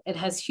 And it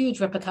has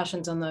huge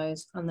repercussions on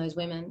those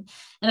women.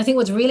 And I think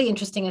what's really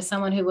interesting as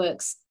someone who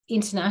works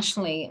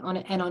internationally on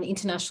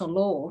international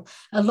law,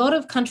 a lot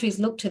of countries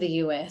look to the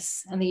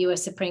US and the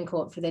US Supreme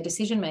Court for their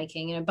decision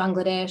making.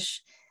 Bangladesh,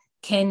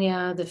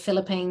 Kenya, the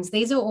Philippines,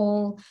 these are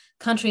all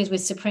countries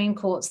with Supreme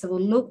Courts that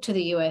will look to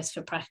the US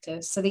for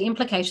practice. So the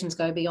implications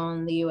go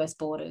beyond the US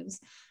borders.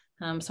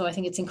 So I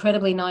think it's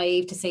incredibly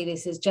naive to see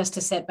this as just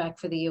a setback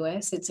for the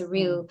US. It's a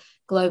real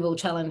global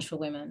challenge for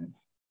women.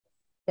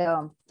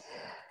 Yeah.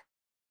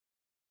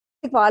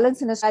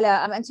 Violence in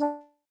Australia.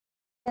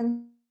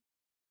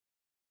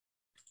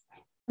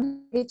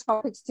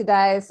 Topics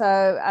today,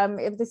 so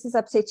if this is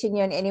upsetting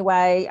you in any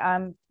way,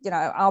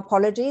 our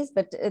apologies,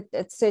 but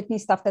it's certainly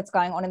stuff that's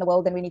going on in the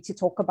world and we need to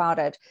talk about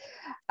it.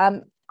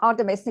 Our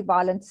domestic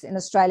violence in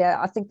Australia,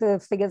 I think the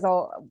figures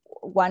are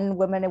 1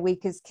 woman a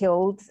week is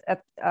killed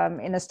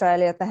in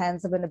Australia at the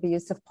hands of an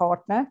abusive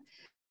partner.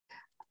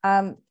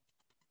 To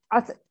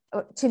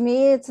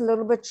me, it's a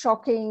little bit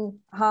shocking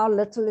how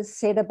little is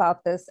said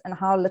about this and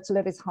how little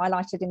it is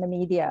highlighted in the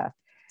media.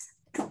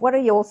 What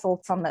are your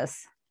thoughts on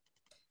this?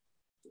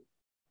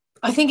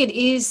 I think it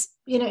is,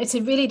 it's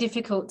a really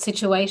difficult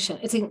situation.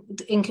 It's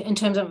in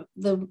terms of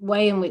the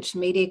way in which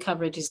media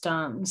coverage is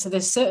done. So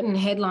there's certain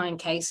headline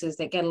cases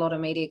that get a lot of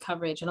media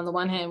coverage. And on the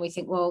one hand, we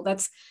think, well,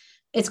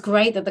 it's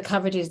great that the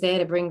coverage is there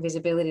to bring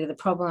visibility to the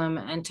problem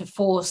and to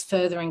force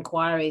further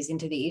inquiries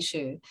into the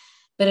issue.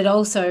 But it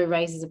also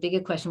raises a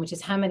bigger question, which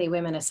is how many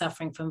women are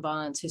suffering from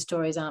violence whose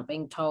stories aren't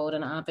being told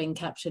and aren't being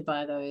captured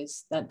by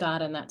that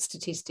data and that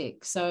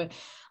statistic. So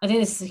I think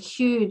this is a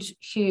huge,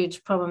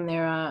 huge problem.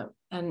 There are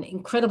an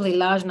incredibly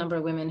large number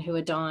of women who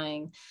are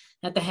dying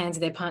at the hands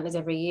of their partners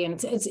every year.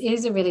 And it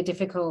is a really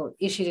difficult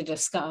issue to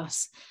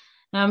discuss.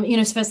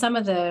 For some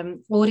of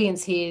the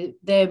audience here,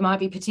 they might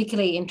be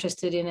particularly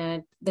interested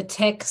in the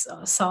tech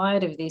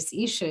side of this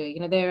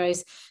issue. There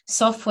is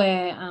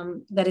software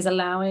that is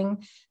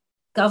allowing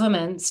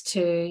governments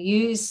to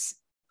use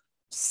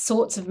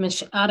sorts of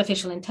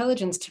artificial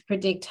intelligence to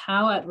predict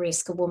how at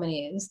risk a woman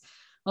is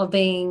of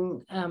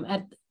being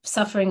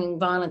suffering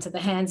violence at the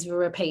hands of a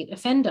repeat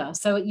offender.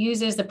 So it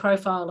uses the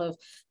profile of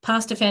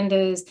past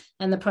offenders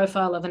and the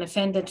profile of an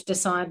offender to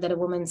decide that a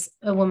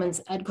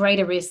woman's at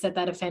greater risk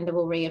that offender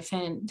will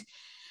reoffend.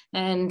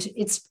 And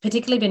it's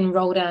particularly been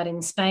rolled out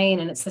in Spain,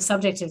 and it's the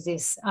subject of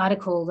this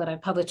article that I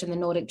published in the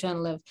Nordic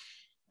Journal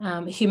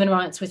of Human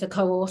Rights with a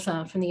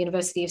co-author from the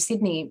University of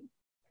Sydney.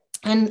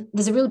 And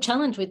there's a real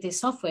challenge with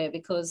this software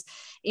because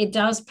it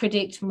does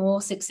predict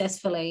more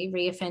successfully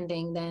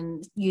reoffending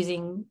than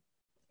using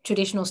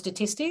traditional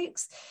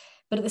statistics.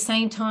 But at the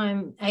same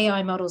time,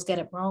 AI models get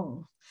it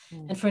wrong.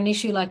 And for an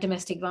issue like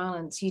domestic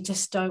violence, you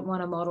just don't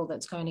want a model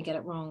that's going to get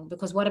it wrong,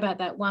 because what about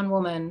that one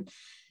woman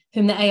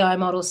whom the AI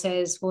model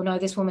says, well, no,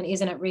 this woman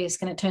isn't at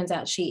risk, and it turns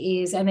out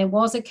she is. And there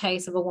was a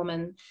case of a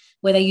woman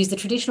where they used the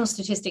traditional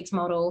statistics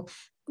model,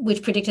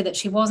 which predicted that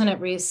she wasn't at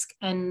risk,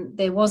 and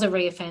there was a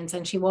reoffence,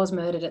 and she was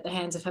murdered at the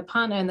hands of her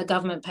partner, and the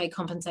government paid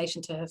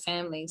compensation to her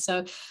family.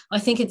 So I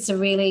think it's a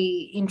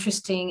really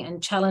interesting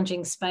and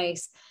challenging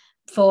space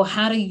for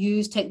how to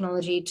use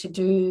technology to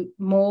do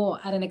more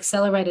at an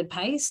accelerated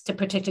pace to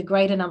protect a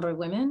greater number of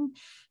women,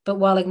 but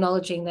while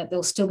acknowledging that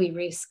there'll still be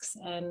risks.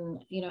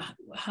 And,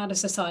 how does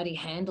society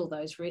handle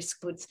those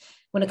risks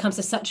when it comes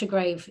to such a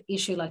grave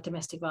issue like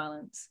domestic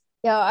violence?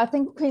 Yeah, I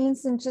think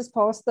Queensland just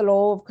passed the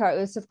law of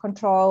coercive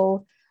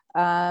control,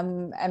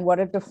 and what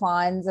it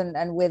defines,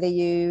 and whether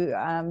you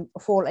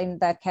fall in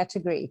that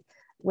category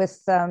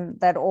with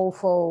that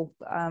awful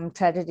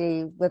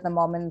tragedy with the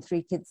mom and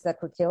 3 kids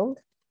that were killed.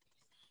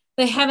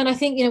 They haven't. I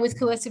think, with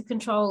coercive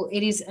control,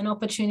 it is an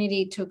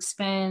opportunity to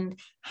expand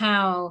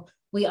how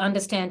we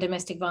understand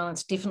domestic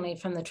violence differently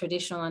from the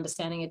traditional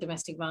understanding of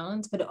domestic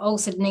violence, but it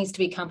also needs to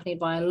be accompanied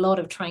by a lot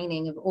of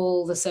training of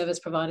all the service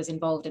providers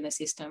involved in the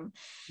system.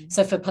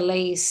 So for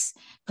police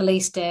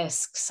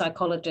desks,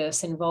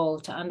 psychologists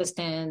involved to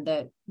understand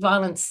that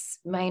violence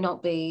may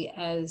not be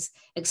as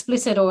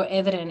explicit or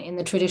evident in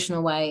the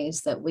traditional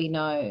ways that we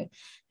know.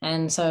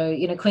 And so,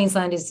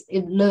 Queensland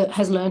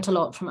has learnt a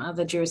lot from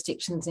other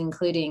jurisdictions,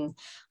 including,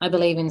 I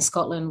believe, in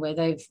Scotland, where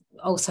they've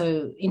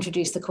also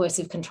introduced the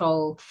coercive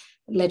control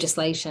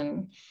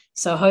legislation.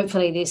 So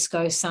hopefully this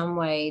goes some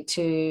way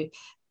to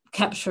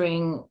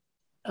capturing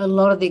a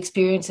lot of the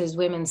experiences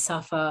women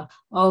suffer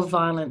of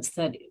violence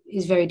that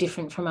is very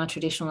different from our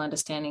traditional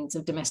understandings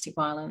of domestic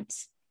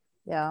violence.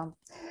 Yeah.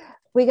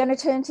 We're going to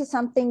turn to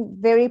something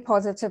very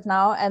positive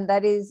now, and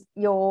that is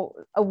your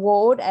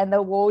award and the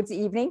awards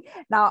evening.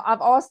 Now,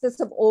 I've asked this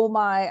of all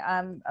my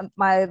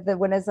the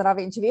winners that I've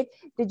interviewed.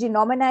 Did you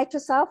nominate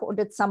yourself, or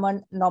did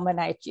someone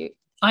nominate you?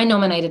 I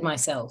nominated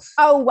myself.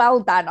 Oh, well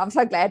done. I'm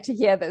so glad to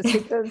hear this,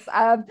 because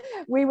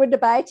we were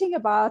debating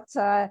about,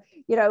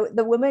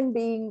 the women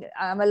being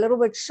a little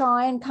bit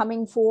shy and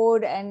coming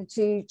forward and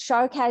to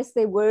showcase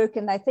their work,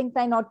 and they think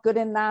they're not good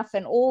enough,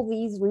 and all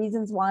these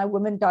reasons why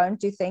women don't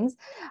do things.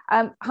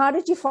 How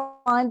did you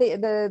find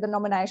the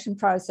nomination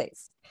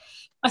process?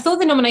 I thought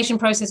the nomination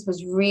process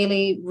was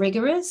really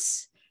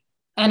rigorous,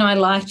 and I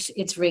liked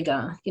its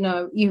rigor.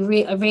 I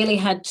really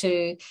had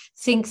to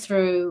think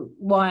through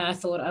why I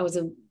thought I was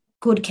a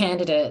good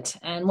candidate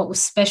and what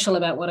was special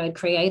about what I'd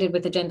created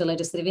with the Gender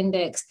Legislative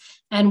Index,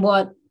 and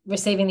what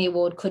receiving the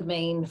award could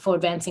mean for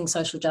advancing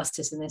social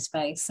justice in this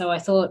space. So I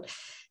thought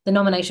the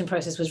nomination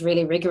process was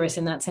really rigorous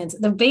in that sense.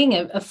 Being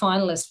a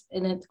finalist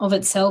in and of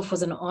itself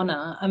was an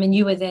honour. I mean,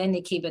 you were there,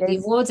 Nikki, but the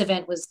awards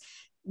event was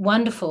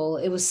wonderful.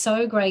 It was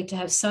so great to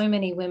have so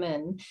many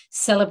women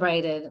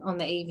celebrated on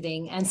the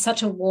evening, and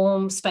such a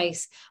warm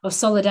space of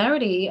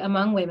solidarity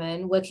among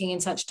women working in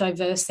such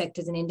diverse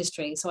sectors and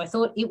industries. So I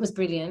thought it was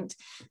brilliant,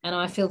 and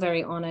I feel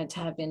very honoured to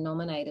have been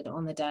nominated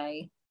on the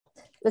day.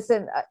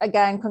 Listen,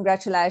 again,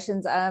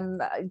 congratulations.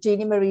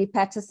 Jeannie Marie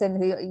Patterson,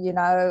 who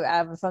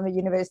from the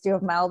University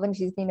of Melbourne,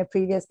 she's been a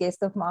previous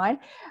guest of mine.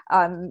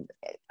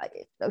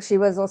 She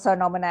was also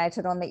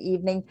nominated on the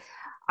evening.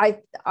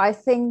 I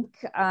think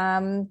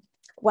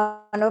one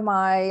of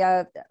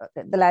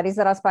the ladies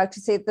that I spoke to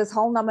said this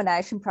whole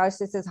nomination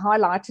process has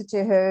highlighted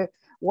to her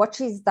what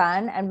she's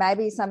done and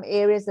maybe some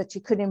areas that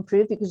she could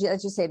improve, because,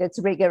 as you said, it's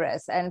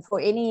rigorous. And for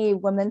any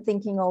women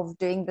thinking of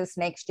doing this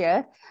next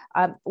year,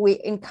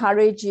 we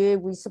encourage you,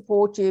 we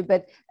support you,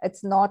 but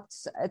it's not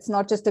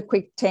just a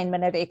quick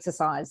 10-minute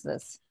exercise,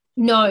 this.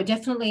 No,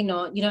 definitely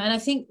not. And I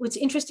think what's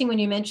interesting when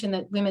you mention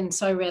that women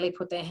so rarely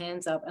put their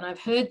hands up, and I've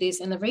heard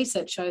this, and the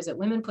research shows that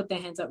women put their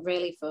hands up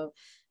rarely for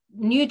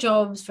new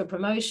jobs, for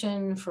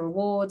promotion, for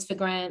awards, for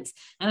grants.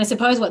 And I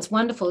suppose what's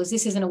wonderful is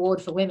this is an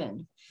award for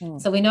women.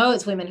 So we know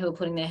it's women who are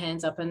putting their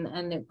hands up,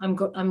 and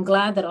I'm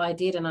glad that I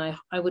did, and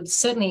I would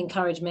certainly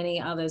encourage many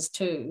others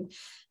to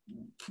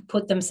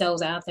put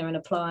themselves out there and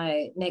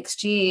apply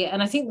next year.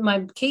 And I think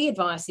my key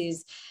advice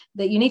is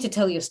that you need to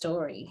tell your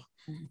story.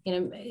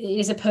 It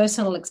is a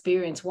personal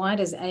experience. Why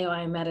does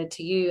AI matter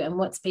to you, and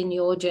what's been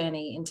your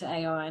journey into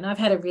AI? And I've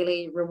had a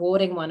really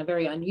rewarding one, a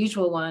very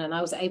unusual one, and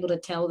I was able to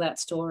tell that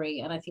story.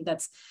 And I think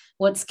that's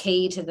what's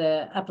key to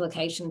the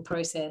application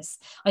process.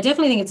 I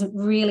definitely think it's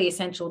really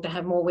essential to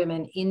have more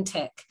women in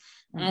tech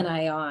and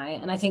AI.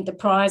 And I think the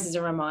prize is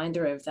a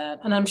reminder of that.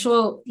 And I'm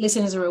sure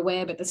listeners are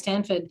aware, but the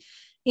Stanford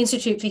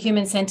Institute for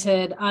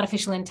Human-Centered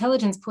Artificial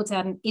Intelligence puts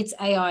out its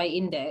AI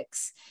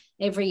index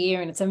every year,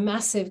 and it's a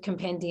massive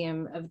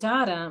compendium of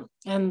data.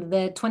 And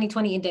the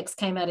 2020 index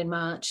came out in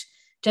March,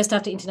 just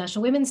after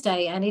International Women's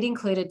Day, and it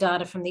included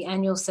data from the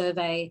annual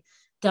survey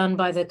done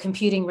by the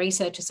Computing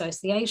Research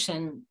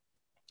Association,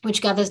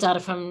 which gathers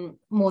data from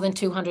more than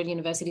 200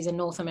 universities in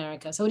North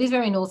America. So it is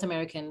very North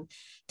American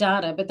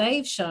data, but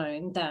they've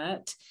shown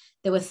that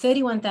there were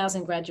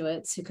 31,000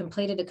 graduates who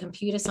completed a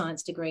computer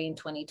science degree in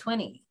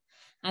 2020.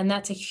 And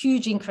that's a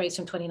huge increase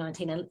from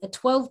 2019, a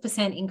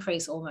 12%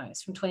 increase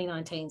almost from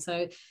 2019.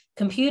 So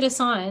computer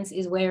science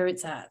is where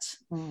it's at.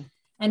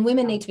 And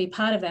women need to be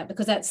part of that,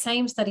 because that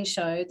same study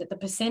showed that the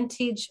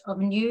percentage of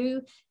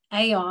new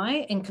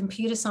AI and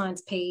computer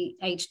science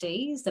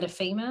PhDs that are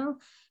female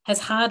has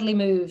hardly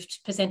moved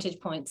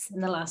percentage points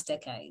in the last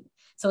decade.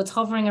 So it's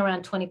hovering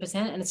around 20%,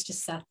 and it's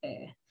just sat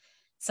there.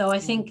 So I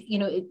think,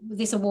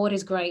 this award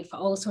is great for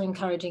also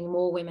encouraging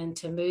more women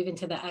to move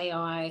into the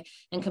AI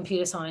and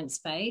computer science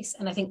space.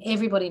 And I think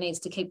everybody needs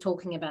to keep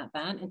talking about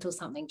that until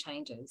something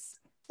changes.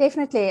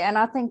 Definitely. And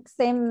I think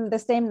the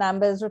STEM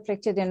numbers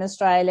reflected in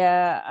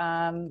Australia,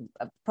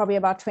 probably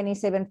about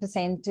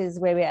 27% is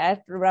where we're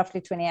at, roughly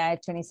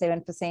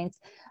 27%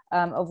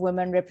 of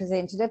women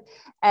represented.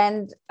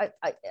 And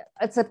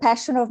it's a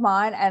passion of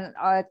mine. And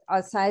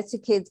I say to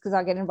kids, because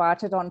I get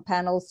invited on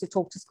panels to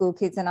talk to school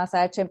kids, and I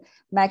say to them,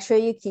 make sure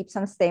you keep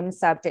some STEM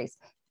subjects.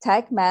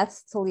 Take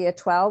maths till year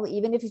 12,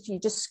 even if you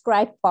just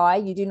scrape by,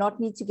 you do not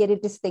need to get a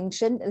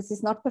distinction. This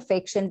is not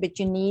perfection, but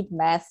you need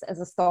maths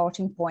as a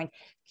starting point.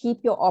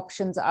 Keep your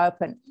options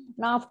open.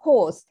 Now, of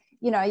course,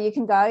 you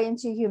can go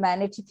into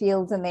humanity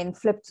fields and then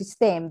flip to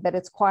STEM, but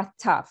it's quite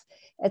tough.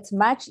 It's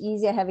much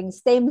easier having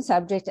STEM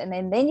subject. And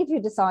then if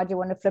you decide you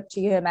want to flip to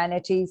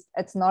humanities,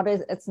 it's not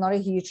a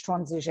huge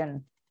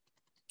transition.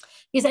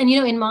 Yes. And,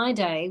 in my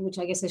day, which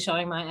I guess is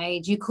showing my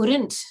age, you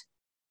couldn't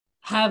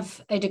have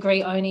a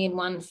degree only in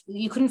one.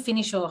 You couldn't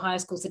finish your high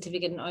school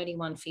certificate in only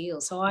one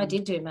field. So I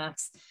did do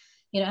maths,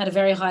 at a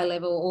very high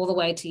level all the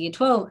way to year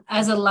 12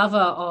 as a lover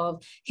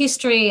of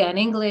history and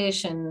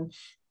English, and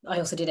I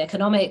also did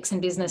economics and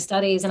business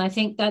studies. And I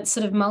think that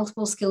sort of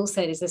multiple skill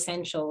set is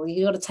essential.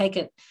 You got to take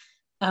it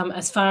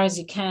as far as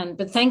you can.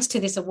 But thanks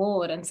to this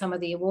award and some of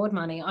the award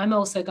money, I'm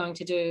also going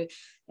to do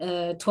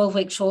a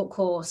 12-week short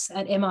course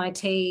at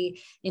MIT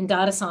in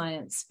data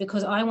science,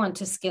 because I want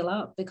to skill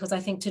up, because I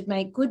think to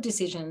make good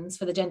decisions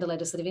for the Gender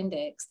Legislative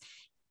Index,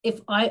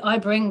 if I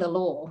bring the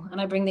law and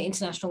I bring the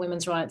international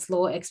women's rights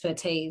law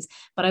expertise,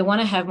 but I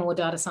want to have more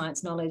data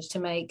science knowledge to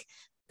make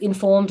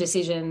informed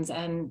decisions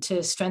and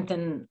to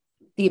strengthen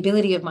the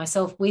ability of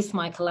myself with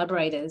my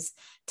collaborators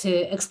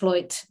to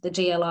exploit the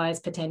GLI's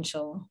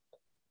potential.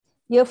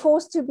 You're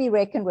forced to be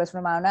reckoned with,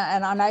 Ramona,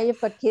 and I know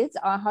you've got kids.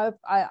 I hope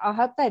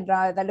they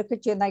know. They look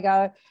at you and they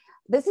go,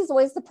 this is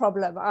always the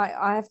problem.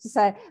 I have to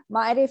say,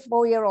 my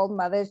 84-year-old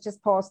mother has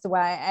just passed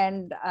away,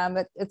 and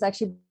it's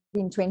actually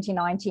been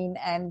 2019.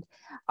 And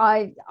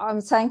I'm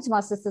saying to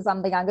my sisters,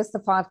 I'm the youngest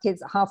of 5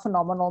 kids, how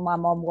phenomenal my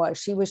mom was.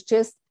 She was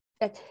just...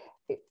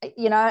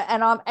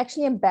 and I'm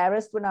actually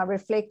embarrassed when I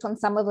reflect on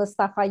some of the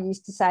stuff I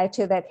used to say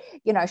to her,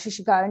 that, she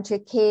should go into a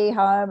care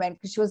home, and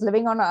because she was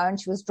living on her own,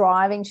 she was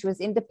driving, she was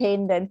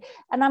independent.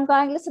 And I'm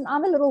going, listen,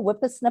 I'm a little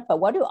whippersnapper.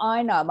 What do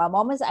I know? My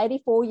mom is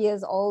 84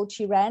 years old.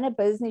 She ran a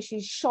business.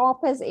 She's sharp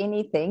as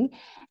anything.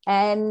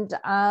 And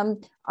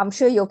I'm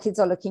sure your kids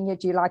are looking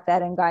at you like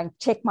that and going,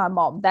 check my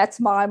mom.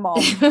 That's my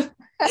mom.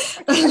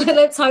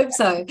 Let's hope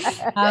so.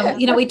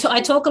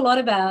 I talk a lot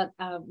about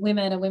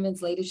women and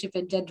women's leadership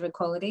and gender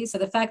equality. So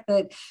the fact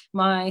that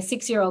my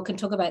 6-year-old can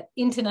talk about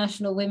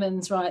international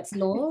women's rights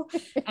law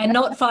and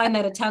not find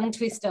that a tongue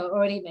twister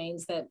already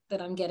means that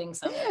I'm getting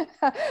somewhere.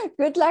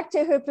 Good luck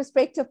to her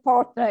prospective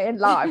partner in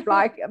life.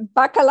 Like,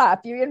 buckle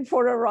up, you're in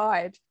for a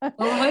ride.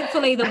 Well,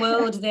 hopefully the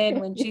world then,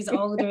 when she's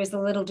older, is a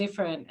little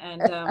different,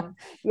 and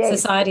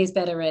yes, society is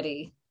better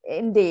ready.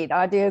 Indeed,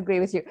 I do agree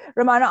with you.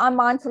 Ramona, I'm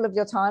mindful of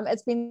your time.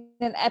 It's been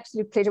an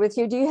absolute pleasure with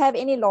you. Do you have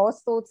any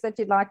last thoughts that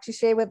you'd like to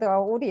share with our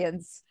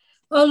audience?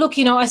 Well, look,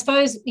 I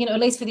suppose, at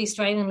least for the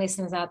Australian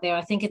listeners out there,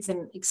 I think it's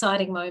an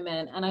exciting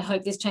moment. And I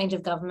hope this change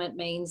of government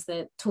means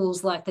that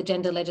tools like the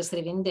Gender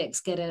Legislative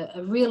Index get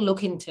a real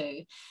look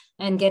into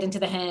and get into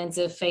the hands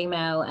of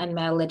female and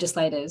male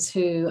legislators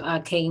who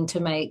are keen to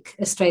make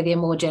Australia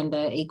more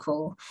gender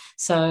equal.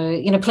 So,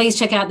 please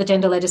check out the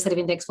Gender Legislative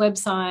Index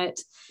website,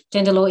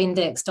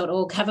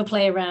 genderlawindex.org, have a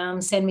play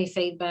around, send me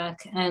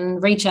feedback,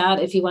 and reach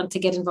out if you want to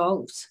get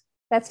involved.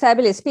 That's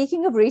fabulous.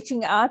 Speaking of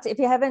reaching out, if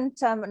you haven't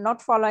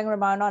not following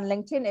Ramona on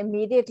LinkedIn,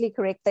 immediately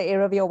correct the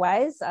error of your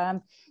ways.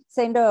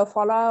 send her a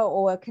follow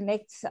or a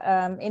connect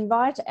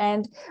invite?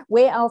 And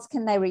where else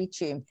can they reach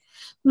you?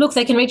 Look,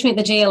 they can reach me at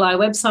the GLI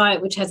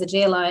website, which has a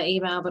GLI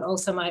email, but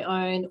also my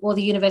own, or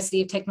the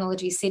University of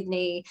Technology,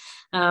 Sydney.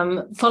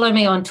 Follow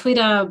me on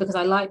Twitter because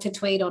I like to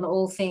tweet on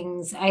all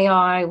things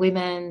AI,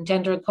 women,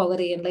 gender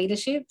equality and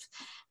leadership.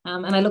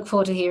 And I look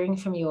forward to hearing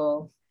from you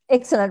all.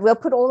 Excellent. We'll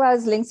put all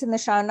those links in the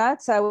show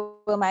notes, so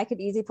we'll make it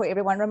easy for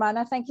everyone.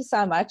 Romana, thank you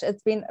so much.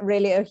 It's been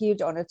really a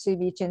huge honor to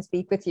meet you and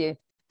speak with you.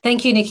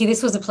 Thank you, Nikki.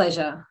 This was a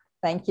pleasure.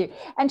 Thank you.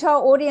 And to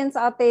our audience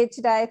out there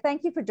today,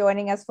 thank you for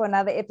joining us for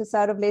another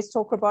episode of Let's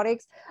Talk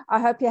Robotics.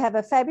 I hope you have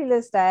a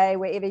fabulous day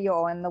wherever you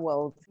are in the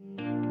world.